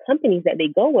partnering companies that they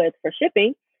go with for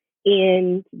shipping.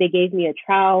 And they gave me a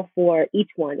trial for each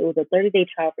one. It was a 30-day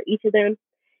trial for each of them.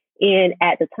 And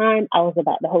at the time, I was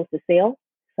about to host a sale.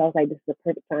 So I was like, this is the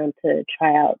perfect time to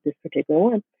try out this particular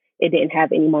one. It didn't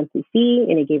have any monthly fee,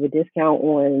 and it gave a discount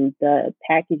on the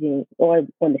packaging or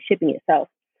on the shipping itself.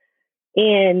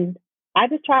 And I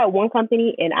just tried one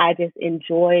company, and I just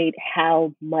enjoyed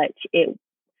how much it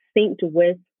synced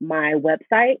with my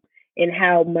website and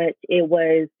how much it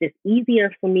was just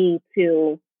easier for me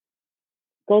to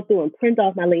go through and print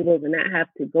off my labels and not have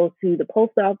to go to the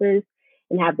post office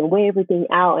and have them weigh everything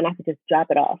out, and I could just drop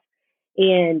it off.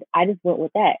 And I just went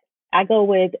with that. I go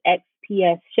with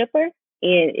XPS Shipper,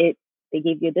 and they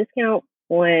give you a discount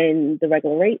on the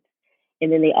regular rates.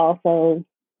 And then they also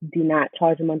do not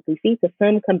charge a monthly fee. So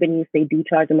some companies, they do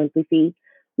charge a monthly fee,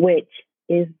 which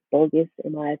is bogus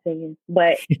in my opinion.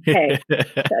 But hey,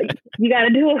 you got to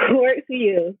do what works for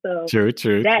you. So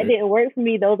true. That didn't work for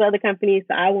me. Those other companies,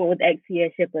 so I went with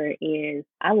XPS Shipper, and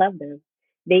I love them.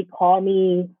 They call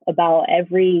me about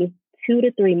every 2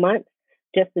 to 3 months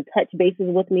just to touch bases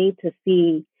with me to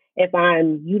see if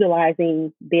I'm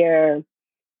utilizing their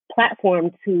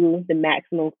platform to the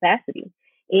maximum capacity.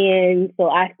 And so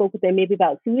I spoke with them maybe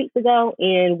about 2 weeks ago,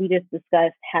 and we just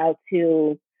discussed how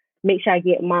to make sure I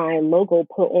get my logo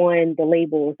put on the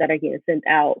labels that are getting sent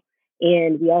out.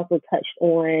 And we also touched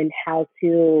on how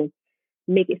to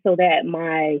make it so that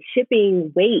my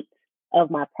shipping weight of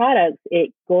my products,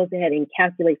 it goes ahead and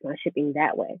calculates my shipping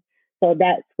that way. So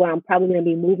that's where I'm probably going to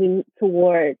be moving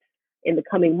towards in the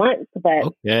coming months. But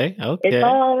Okay. it's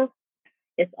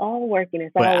all working.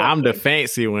 It's But all I'm the working.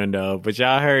 fancy one though. But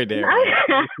y'all heard that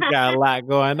right? We got a lot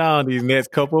going on these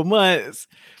next couple months.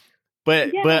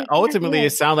 But ultimately, it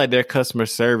sounds like their customer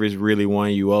service really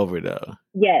won you over though.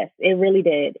 Yes, it really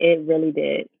did. It really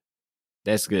did.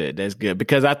 That's good. That's good.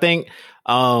 Because I think,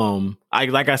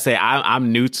 like I say,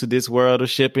 I'm new to this world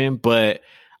of shipping, but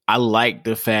I like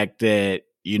the fact that,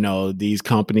 you know, these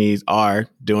companies are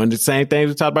doing the same things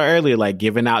we talked about earlier, like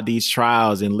giving out these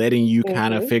trials and letting you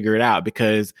kind of figure it out,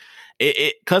 because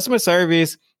customer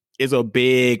service is a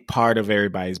big part of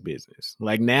everybody's business.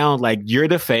 Like now, like you're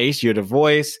the face, you're the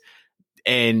voice,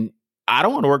 and I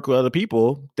don't want to work with other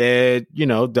people that, you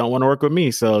know, don't want to work with me.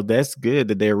 So that's good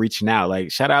that they're reaching out.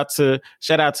 Like shout out to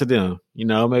them. You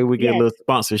know, maybe we get a little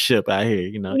sponsorship out here,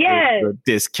 you know, get a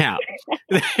discount.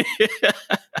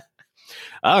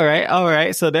 All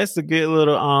right. So that's a good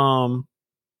little all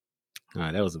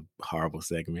right, that was a horrible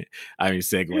segment. I mean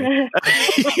segue.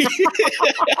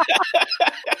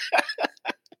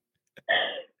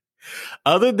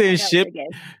 Other than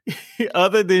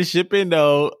shipping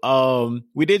though,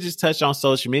 we did just touch on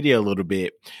social media a little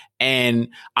bit. And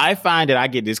I find that I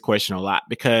get this question a lot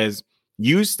because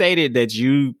you stated that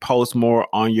you post more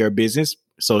on your business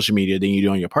social media than you do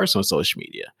on your personal social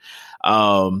media.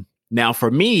 Now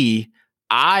for me,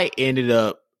 I ended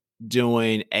up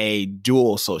doing a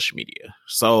dual social media.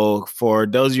 So for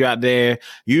those of you out there,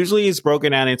 usually it's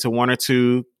broken down into one or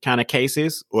two kind of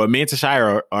cases, or me and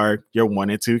Teshyya are your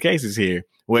one or two cases here,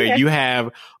 where you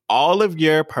have all of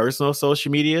your personal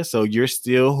social media. So you're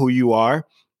still who you are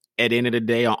at the end of the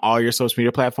day on all your social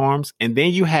media platforms. And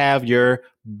then you have your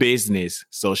business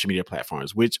social media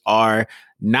platforms, which are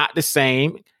not the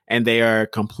same and they are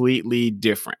completely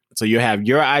different. So you have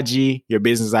your IG, your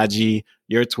business IG,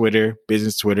 your Twitter,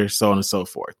 business Twitter, so on and so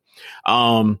forth.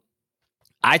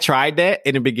 I tried that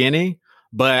in the beginning,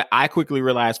 but I quickly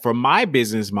realized for my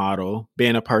business model,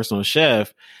 being a personal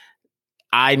chef,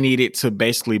 I needed to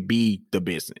basically be the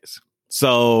business.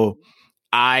 So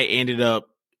I ended up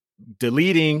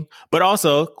deleting, but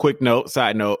also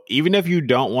side note, even if you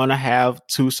don't want to have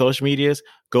two social medias,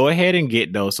 go ahead and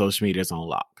get those social medias on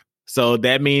lock. So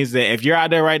that means that if you're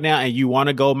out there right now and you want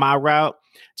to go my route,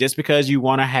 just because you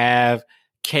want to have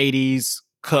Katie's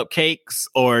Cupcakes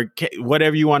or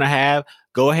whatever you want to have,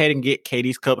 go ahead and get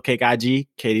Katie's Cupcake IG,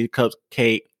 Katie's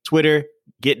Cupcake Twitter.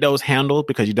 Get those handled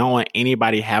because you don't want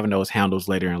anybody having those handles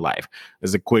later in life.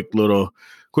 There's a quick little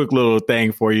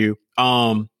thing for you.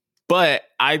 But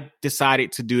I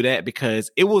decided to do that because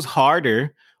it was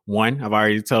harder. One, I've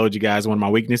already told you guys one of my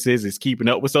weaknesses is keeping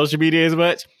up with social media as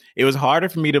much. It was harder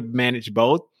for me to manage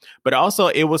both, but also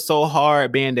it was so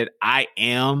hard being that I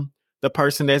am the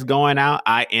person that's going out.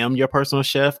 I am your personal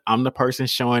chef. I'm the person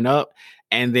showing up.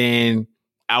 And then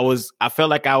I felt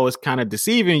like I was kind of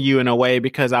deceiving you in a way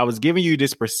because I was giving you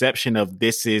this perception of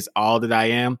this is all that I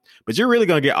am, but you're really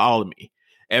going to get all of me.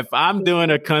 If I'm doing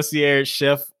a concierge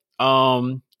chef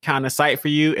kind of site for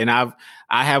you, and I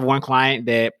have one client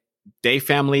that they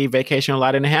family vacation a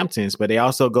lot in the Hamptons, but they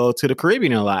also go to the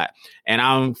Caribbean a lot. And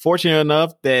I'm fortunate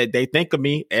enough that they think of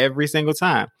me every single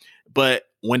time. But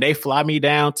when they fly me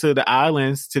down to the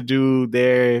islands to do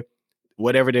their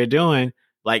whatever they're doing,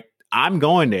 like I'm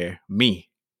going there, me,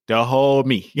 the whole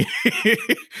me.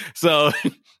 So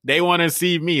they want to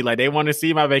see me, like they want to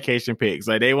see my vacation pics,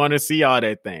 like they want to see all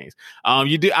that things.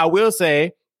 I will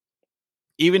say,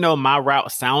 even though my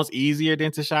route sounds easier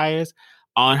than Teshyia's,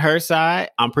 on her side,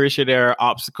 I'm pretty sure there are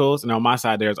obstacles, and on my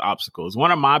side, there's obstacles.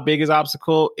 One of my biggest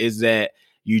obstacles is that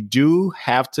you do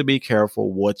have to be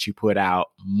careful what you put out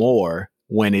more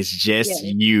when it's just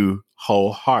you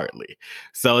wholeheartedly.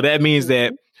 So that means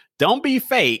that don't be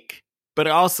fake, but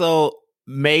also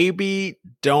maybe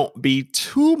don't be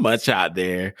too much out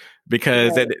there,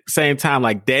 because at the same time,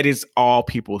 like that is all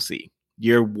people see.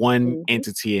 You're one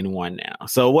entity in one now.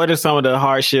 So what are some of the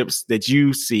hardships that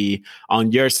you see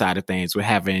on your side of things with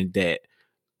having the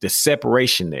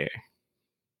separation there?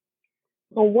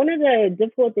 Well, one of the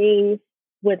difficult things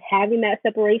with having that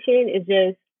separation is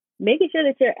just making sure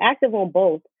that you're active on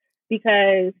both.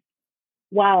 Because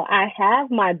while I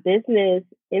have my business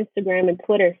Instagram and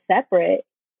Twitter separate,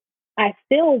 I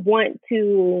still want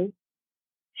to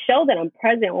show that I'm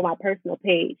present on my personal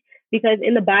page, because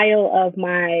in the bio of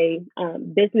my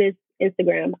business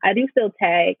Instagram, I do still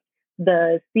tag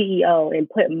the CEO and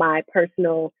put my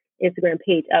personal Instagram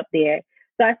page up there.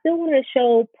 So I still want to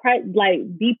show,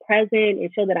 be present and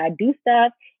show that I do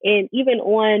stuff. And even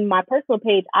on my personal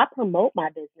page, I promote my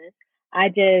business. I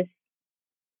just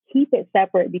keep it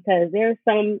separate because there's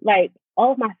some, like,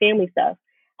 all of my family stuff.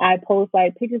 I post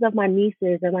like pictures of my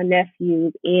nieces and my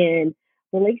nephews and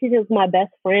relationships with my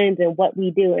best friends and what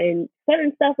we do, and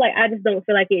certain stuff, like, I just don't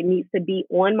feel like it needs to be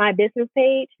on my business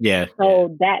page. Yeah.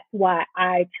 So that's why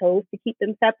I chose to keep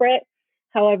them separate.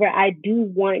 However, I do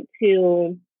want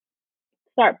to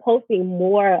start posting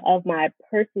more of my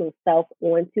personal self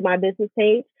onto my business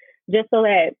page, just so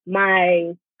that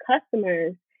my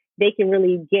customers, they can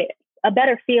really get a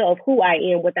better feel of who I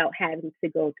am without having to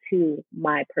go to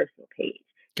my personal page.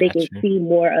 Gotcha. They can see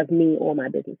more of me on my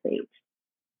business page.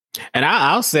 And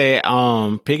I'll say,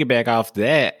 piggyback off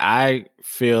that, I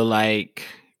feel like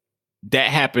that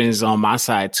happens on my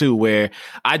side too, where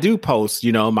I do post,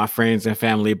 my friends and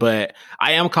family, but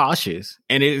I am cautious,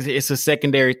 and it's a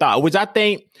secondary thought, which I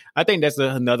think that's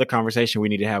another conversation we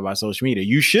need to have about social media.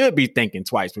 You should be thinking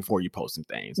twice before you posting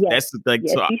things. Yes. That's like,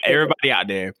 so everybody out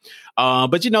there.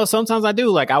 But sometimes I do,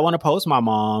 like, I want to post my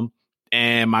mom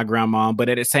and my grandma, but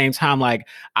at the same time, like,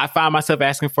 I find myself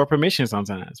asking for permission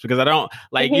sometimes, because I don't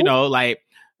like, like,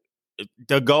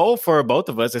 the goal for both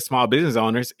of us as small business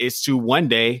owners is to one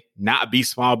day not be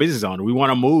small business owners. We want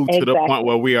to move to the point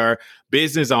where we are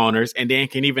business owners and then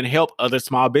can even help other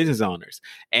small business owners.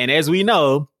 And as we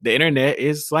know, the internet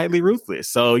is slightly ruthless.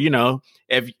 So,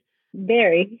 if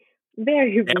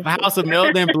if a house of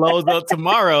Milton blows up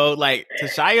tomorrow, like,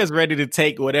 Teshya's ready to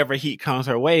take whatever heat comes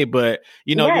her way. But,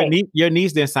 your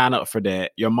niece didn't sign up for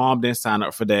that. Your mom didn't sign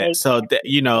up for that.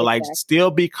 Exactly. So, like, still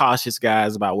be cautious,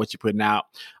 guys, about what you're putting out.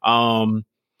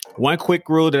 One quick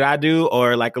rule that I do,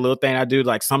 or like a little thing I do,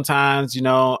 like, sometimes,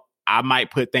 I might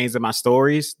put things in my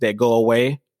stories that go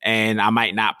away, and I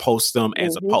might not post them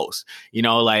as a post,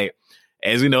 like,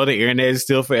 as we know, the internet is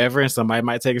still forever, and somebody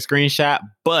might take a screenshot.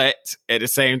 But at the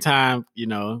same time,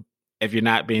 if you're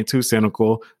not being too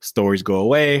cynical, stories go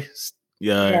away.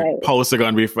 Posts are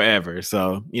going to be forever.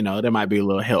 So, there might be a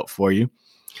little help for you.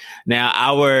 Now,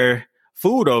 our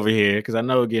food over here, because I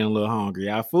know we're getting a little hungry,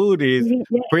 our food is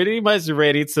pretty much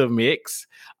ready to mix.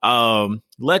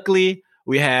 Luckily,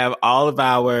 we have all of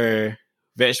our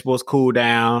vegetables cooled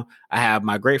down. I have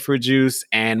my grapefruit juice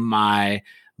and my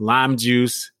lime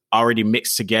juice already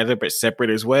mixed together, but separate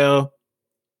as well.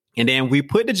 And then we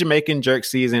put the Jamaican jerk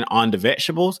season on the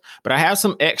vegetables, but I have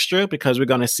some extra because we're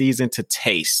going to season to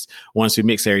taste once we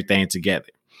mix everything together.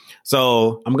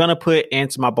 So I'm going to put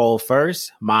into my bowl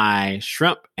first my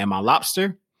shrimp and my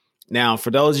lobster. Now,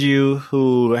 for those of you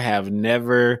who have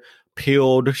never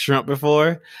peeled shrimp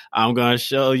before, I'm going to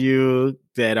show you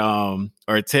that,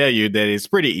 or tell you that it's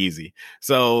pretty easy.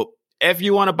 So if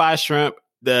you want to buy shrimp,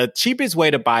 the cheapest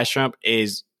way to buy shrimp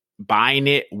is buying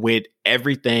it with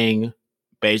everything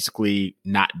basically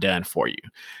not done for you.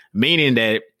 Meaning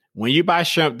that when you buy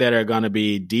shrimp that are going to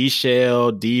be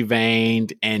deshelled,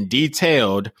 deveined, and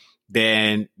detailed,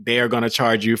 then they are going to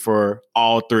charge you for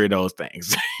all three of those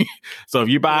things. So if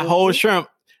you buy whole shrimp,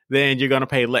 then you're going to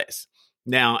pay less.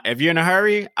 Now, if you're in a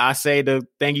hurry, I say the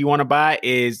thing you want to buy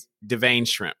is deveined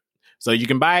shrimp. So you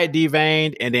can buy it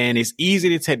deveined, and then it's easy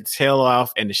to take the tail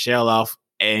off and the shell off,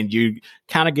 and you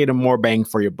kind of get a more bang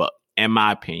for your buck, in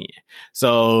my opinion.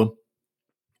 So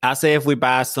I say if we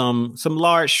buy some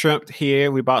large shrimp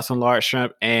here, we bought some large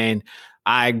shrimp, and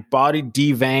I bought it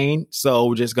deveined. So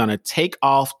we're just going to take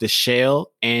off the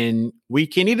shell, and we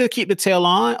can either keep the tail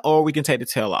on or we can take the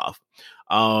tail off.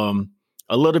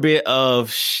 A little bit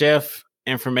of chef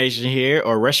information here,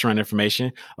 or restaurant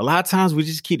information. A lot of times we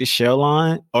just keep the shell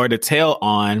on or the tail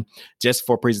on just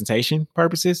for presentation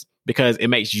purposes, because it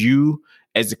makes you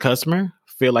as the customer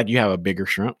feel like you have a bigger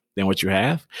shrimp than what you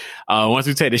have. Once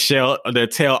we take the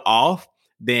tail off,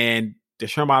 then the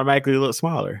shrimp automatically looks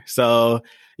smaller. So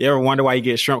you ever wonder why you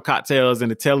get shrimp cocktails and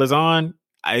the tail is on?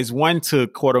 It's one to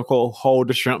quote unquote hold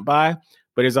the shrimp by,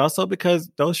 but it's also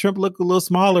because those shrimp look a little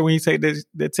smaller when you take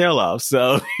the tail off.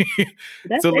 So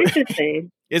that's interesting.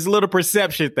 It's a little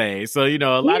perception thing. So, a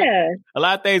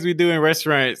lot of things we do in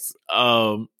restaurants,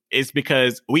 it's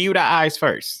because we use our eyes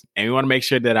first, and we want to make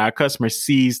sure that our customer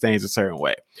sees things a certain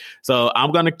way. So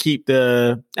I'm going to keep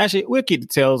we'll keep the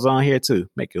tails on here too,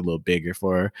 make it a little bigger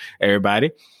for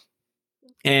everybody.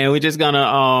 And we're just going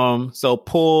to,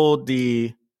 pull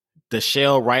the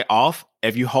shell right off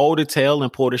if you hold the tail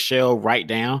and pull the shell right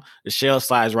down, the shell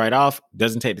slides right off,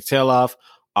 doesn't take the tail off.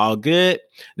 All good.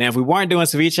 Now, if we weren't doing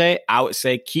ceviche, I would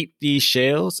say keep these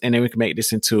shells and then we can make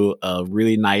this into a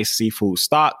really nice seafood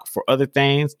stock for other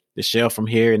things. The shell from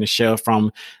here and the shell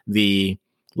from the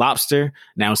lobster.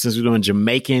 Now, since we're doing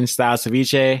Jamaican style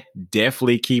ceviche,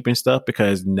 definitely keeping stuff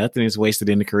because nothing is wasted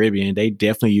in the Caribbean. They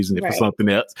definitely using it for something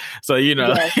else. So,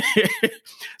 yes.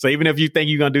 So even if you think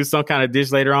you're going to do some kind of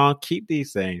dish later on, keep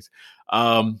these things.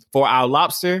 For our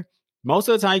lobster, most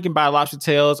of the time you can buy lobster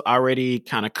tails already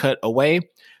kind of cut away.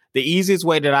 The easiest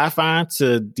way that I find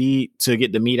to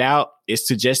get the meat out is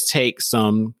to just take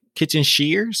some kitchen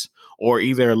shears or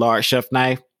either a large chef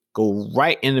knife, go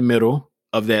right in the middle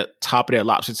of that top of that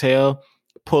lobster tail,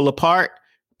 pull apart,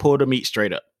 pull the meat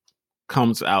straight up.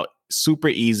 Comes out super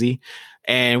easy.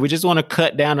 And we just want to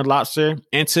cut down the lobster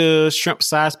into shrimp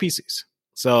sized pieces.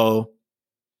 So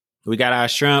we got our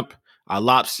shrimp, our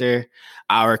lobster,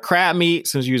 our crab meat.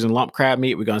 Since we're using lump crab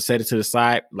meat, we're going to set it to the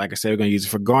side. Like I said, we're going to use it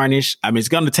for garnish. I mean, it's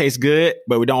going to taste good,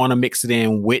 but we don't want to mix it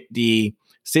in with the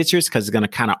citrus because it's going to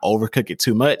kind of overcook it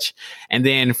too much. And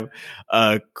then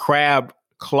a crab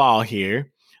claw here.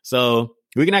 So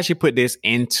we can actually put this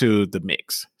into the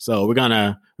mix. So we're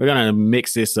gonna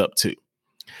mix this up too.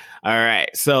 All right.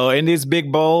 So in this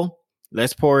big bowl,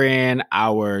 let's pour in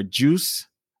our juice,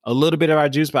 a little bit of our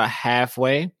juice, about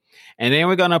halfway. And then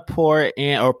we're going to pour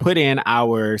in or put in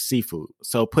our seafood.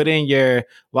 So put in your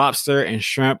lobster and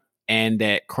shrimp and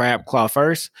that crab claw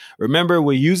first. Remember,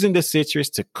 we're using the citrus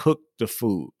to cook the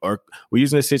food, or we're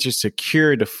using the citrus to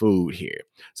cure the food here.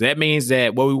 So that means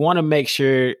that what we want to make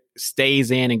sure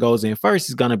stays in and goes in first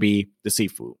is going to be the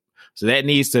seafood. So that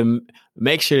needs to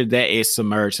make sure that it's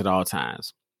submerged at all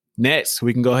times. Next,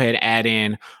 we can go ahead and add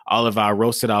in all of our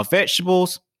roasted off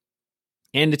vegetables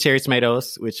and the cherry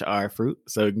tomatoes, which are fruit.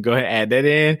 So we can go ahead and add that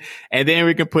in. And then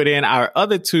we can put in our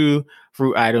other two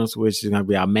fruit items, which is going to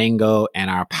be our mango and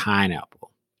our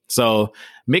pineapple. So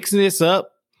mixing this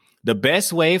up, the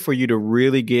best way for you to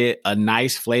really get a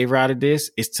nice flavor out of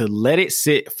this is to let it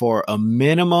sit for a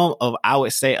minimum of, I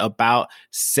would say, about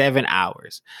 7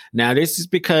 hours. Now, this is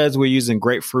because we're using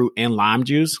grapefruit and lime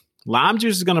juice. Lime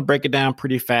juice is going to break it down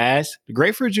pretty fast. The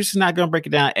grapefruit juice is not going to break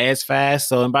it down as fast.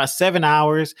 So in about 7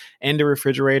 hours in the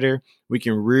refrigerator, we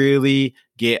can really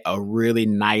get a really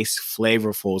nice,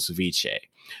 flavorful ceviche.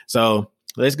 So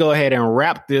let's go ahead and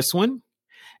wrap this one.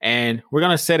 And we're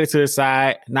going to set it to the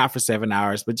side, not for 7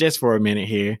 hours, but just for a minute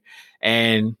here.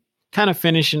 And kind of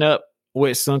finishing up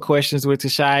with some questions with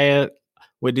Teshyya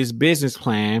with this business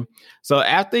plan. So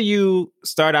after you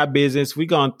start our business, we've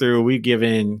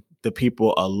given the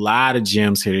people a lot of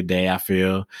gems here today, I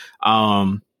feel.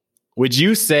 Would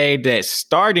you say that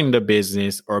starting the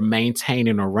business or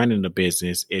maintaining or running the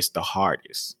business is the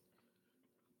hardest?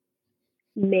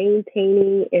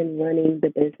 Maintaining and running the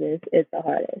business is the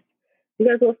hardest.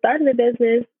 Because with starting a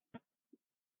business,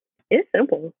 it's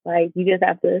simple. Like, you just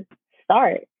have to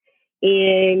start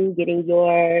in getting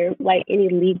your, like any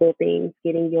legal things,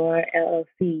 getting your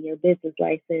LLC, your business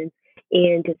license,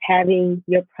 and just having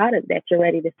your product that you're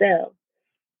ready to sell.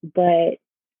 But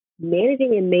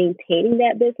managing and maintaining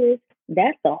that business,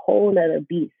 that's a whole nother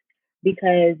beast,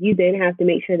 because you then have to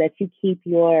make sure that you keep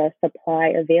your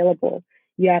supply available.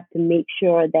 You have to make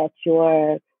sure that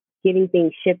you're getting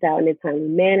things shipped out in a timely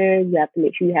manner. You have to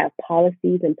make sure you have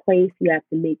policies in place. You have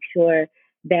to make sure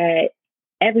that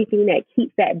everything that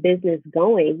keeps that business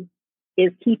going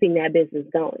is keeping that business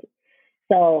going.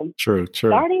 So true.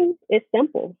 Starting is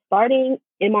simple. Starting,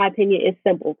 in my opinion, is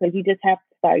simple because you just have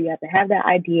to start. You have to have that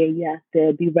idea. You have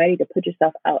to be ready to put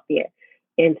yourself out there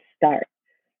and start.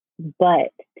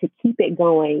 But to keep it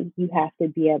going, you have to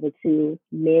be able to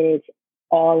manage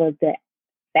all of the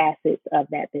facets of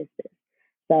that business.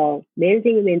 So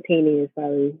managing and maintaining is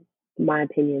probably, in my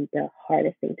opinion, the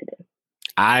hardest thing to do.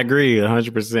 I agree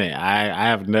 100%. I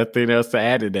have nothing else to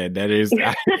add to that. That is,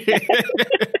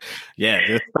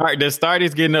 yeah, the start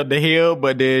is getting up the hill,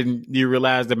 but then you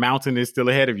realize the mountain is still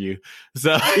ahead of you.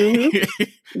 So,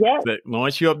 Yep. So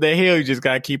once you're up the hill, you just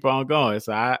got to keep on going.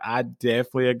 So I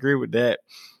definitely agree with that.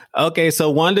 Okay,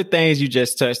 so one of the things you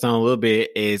just touched on a little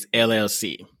bit is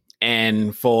LLC.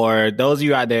 And for those of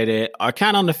you out there that are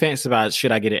kind of on the fence about,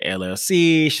 should I get an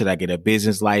LLC? Should I get a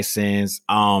business license?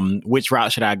 Which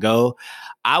route should I go?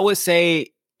 I would say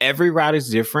every route is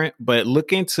different, but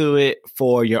look into it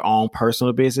for your own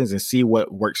personal business and see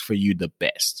what works for you the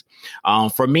best.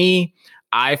 For me,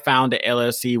 I found that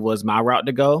LLC was my route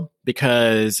to go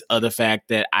because of the fact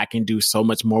that I can do so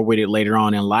much more with it later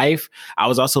on in life. I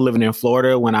was also living in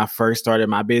Florida when I first started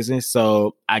my business.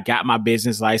 So I got my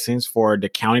business license for the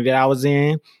county that I was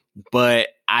in. but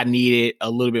I need it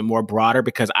a little bit more broader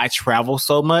because I travel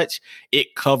so much.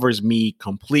 It covers me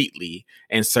completely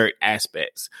in certain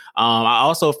aspects. I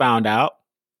also found out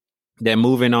that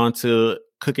moving on to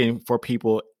cooking for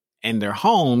people in their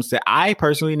homes, that I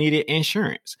personally needed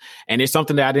insurance. And it's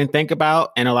something that I didn't think about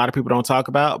and a lot of people don't talk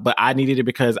about, but I needed it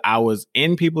because I was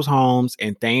in people's homes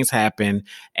and things happen.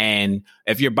 And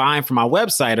if you're buying from my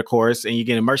website, of course, and you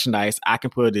get a merchandise, I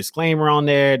can put a disclaimer on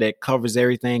there that covers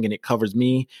everything, and it covers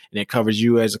me and it covers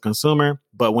you as a consumer.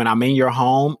 But when I'm in your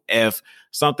home, if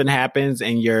something happens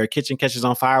and your kitchen catches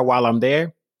on fire while I'm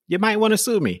there, you might want to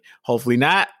sue me. Hopefully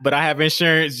not, but I have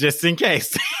insurance just in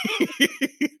case.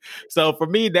 So for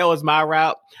me, that was my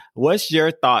route. What's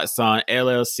your thoughts on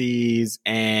LLCs,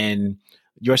 and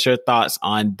what's your thoughts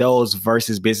on those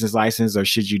versus business license, or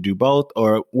should you do both,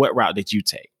 or what route did you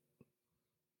take?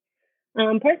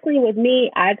 Personally, with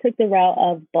me, I took the route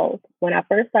of both. When I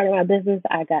first started my business,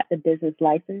 I got the business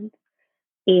license.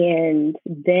 And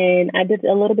then I did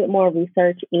a little bit more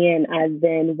research, and I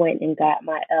then went and got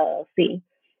my LLC.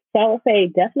 So I would say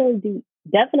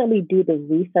definitely do the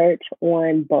research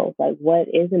on both. Like, what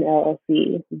is an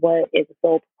LLC? What is a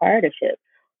sole proprietorship?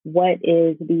 What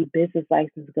is the business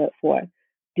license good for?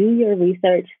 Do your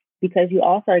research, because you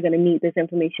also are going to need this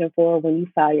information for when you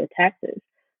file your taxes,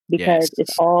 because Yes.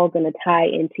 it's all going to tie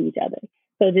into each other.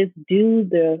 So just do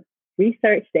the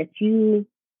research that you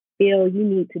feel you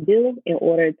need to do in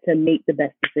order to make the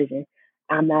best decision.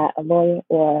 I'm not a lawyer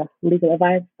or legal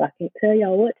advisor, so I can't tell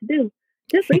y'all what to do.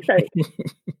 Just research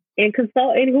and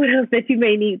consult anyone else that you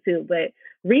may need to. But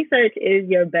research is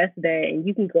your best bet, and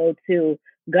you can go to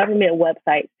government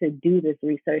websites to do this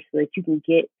research so that you can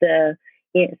get the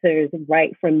answers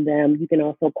right from them. You can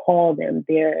also call them.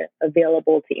 They're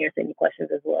available to answer any questions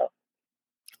as well.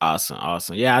 Awesome.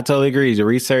 Yeah, I totally agree. The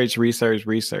research.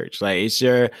 Like, it's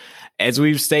as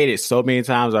we've stated so many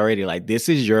times already, like, this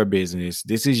is your business.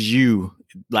 This is you.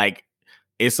 Like,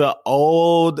 it's an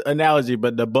old analogy,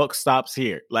 but the buck stops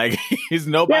here. Like, there's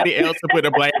nobody else to put the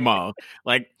blame on.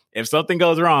 Like, if something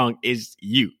goes wrong, it's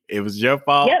you. It was your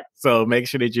fault. Yep. So make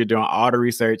sure that you're doing all the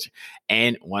research.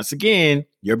 And once again,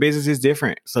 your business is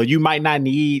different. So you might not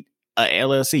need a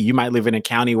LLC. You might live in a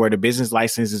county where the business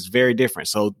license is very different.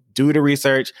 So do the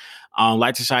research.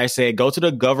 Like Teshyya said, go to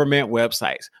the government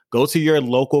websites. Go to your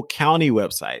local county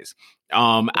websites.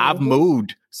 I've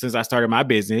moved since I started my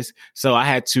business, so I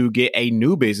had to get a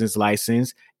new business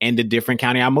license in the different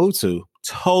county I moved to.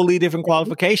 Totally different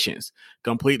qualifications,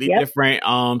 completely different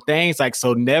things. Like,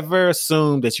 so never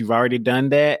assume that you've already done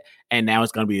that and now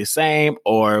it's going to be the same,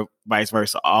 or vice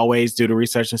versa. Always do the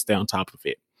research and stay on top of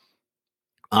it.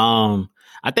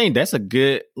 I think that's a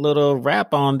good little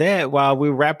wrap on that. While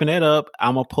we're wrapping it up,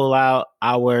 I'm gonna pull out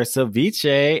our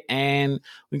ceviche and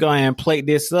we're going to plate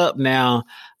this up. Now,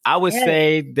 I would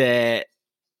say that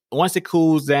once it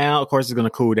cools down, of course, it's going to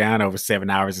cool down over 7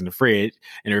 hours in the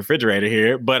refrigerator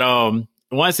here. But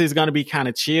once it's going to be kind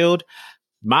of chilled,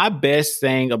 my best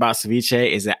thing about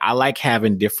ceviche is that I like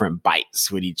having different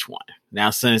bites with each one.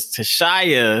 Now, since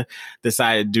Teshyya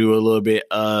decided to do a little bit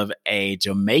of a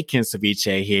Jamaican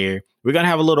ceviche here, we're going to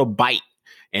have a little bite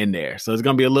in there. So it's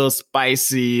going to be a little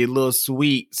spicy, a little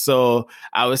sweet. So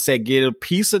I would say get a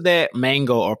piece of that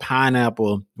mango or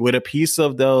pineapple with a piece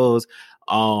of those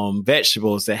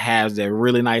vegetables that has that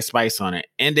really nice spice on it,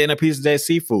 and then a piece of that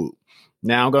seafood.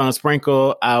 Now I'm going to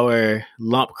sprinkle our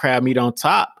lump crab meat on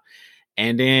top,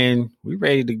 and then we're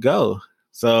ready to go.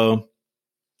 So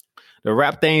to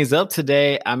wrap things up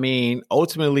today, I mean,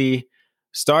 ultimately,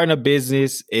 starting a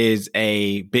business is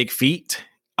a big feat,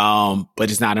 but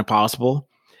it's not impossible.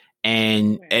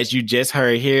 And as you just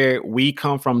heard here, we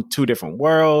come from two different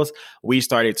worlds. We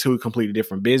started two completely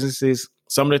different businesses.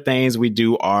 Some of the things we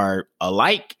do are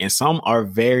alike and some are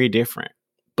very different.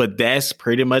 But that's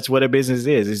pretty much what a business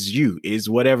is. It's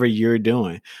whatever you're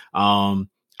doing.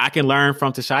 I can learn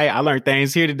from Teshyya. I learned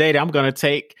things here today that I'm going to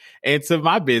take into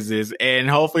my business. And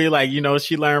hopefully,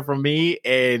 she learned from me.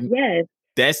 And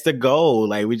that's the goal.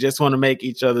 Like, we just want to make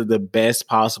each other the best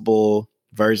possible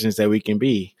versions that we can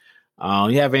be.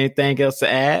 You have anything else to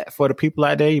add for the people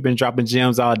out there? You've been dropping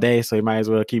gems all day, so you might as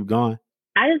well keep going.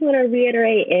 I just want to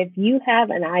reiterate, if you have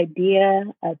an idea,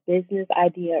 a business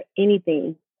idea,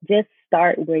 anything, just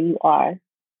start where you are.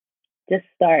 Just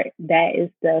start. That is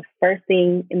the first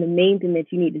thing and the main thing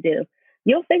that you need to do.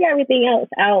 You'll figure everything else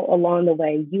out along the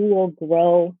way. You will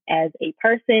grow as a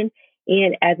person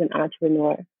and as an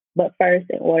entrepreneur. But first,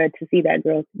 in order to see that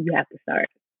growth, you have to start.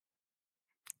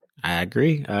 I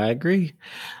agree.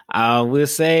 I will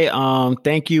say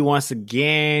thank you once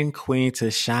again, Queen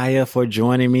Teshyya, for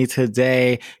joining me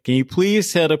today. Can you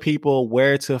please tell the people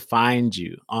where to find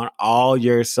you on all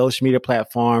your social media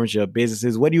platforms, your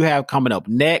businesses? What do you have coming up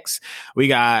next? We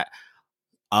got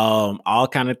all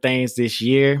kind of things this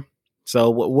year. So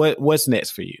what's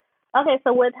next for you? Okay,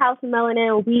 so with House of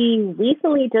Melanin, we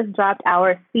recently just dropped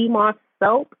our sea moss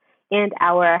soap and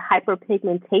our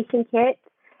hyperpigmentation kit.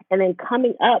 And then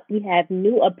coming up, we have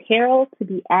new apparel to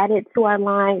be added to our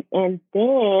line. And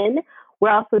then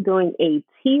we're also doing a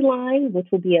tea line, which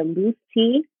will be a loose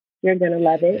tea. You're going to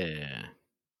love it. Yeah.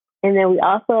 And then we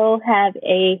also have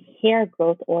a hair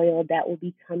growth oil that will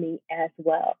be coming as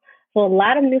well. So a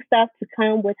lot of new stuff to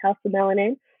come with House of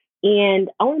Melanin. And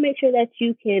I want to make sure that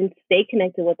you can stay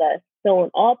connected with us. So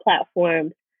on all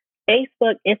platforms,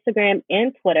 Facebook, Instagram,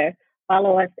 and Twitter,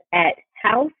 follow us at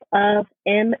House of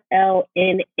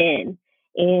MLNN.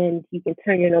 And you can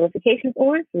turn your notifications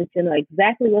on so that you know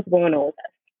exactly what's going on with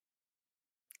us.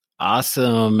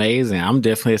 Awesome. Amazing. I'm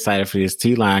definitely excited for this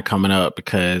tea line coming up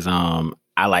because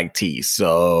I like tea.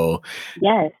 So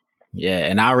yes. Yeah,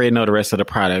 and I already know the rest of the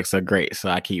products are great, so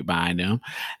I keep buying them.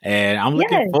 And I'm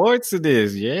looking forward to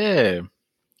this. Yeah.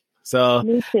 So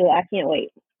me too. I can't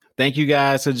wait. Thank you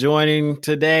guys for joining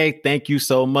today. Thank you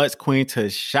so much, Queen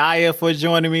Teshyya, for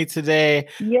joining me today.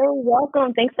 You're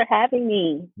welcome. Thanks for having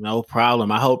me. No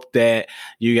problem. I hope that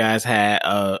you guys had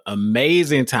an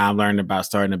amazing time learning about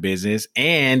starting a business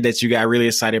and that you got really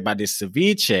excited about this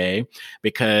ceviche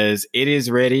because it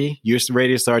is ready. You're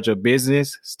ready to start your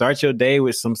business. Start your day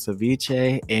with some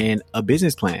ceviche and a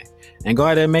business plan and go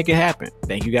out there and make it happen.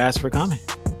 Thank you guys for coming.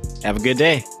 Have a good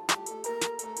day.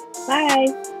 Bye.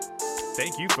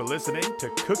 Thank you for listening to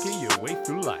Cooking Your Way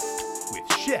Through Life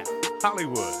with Chef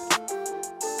Hollywood.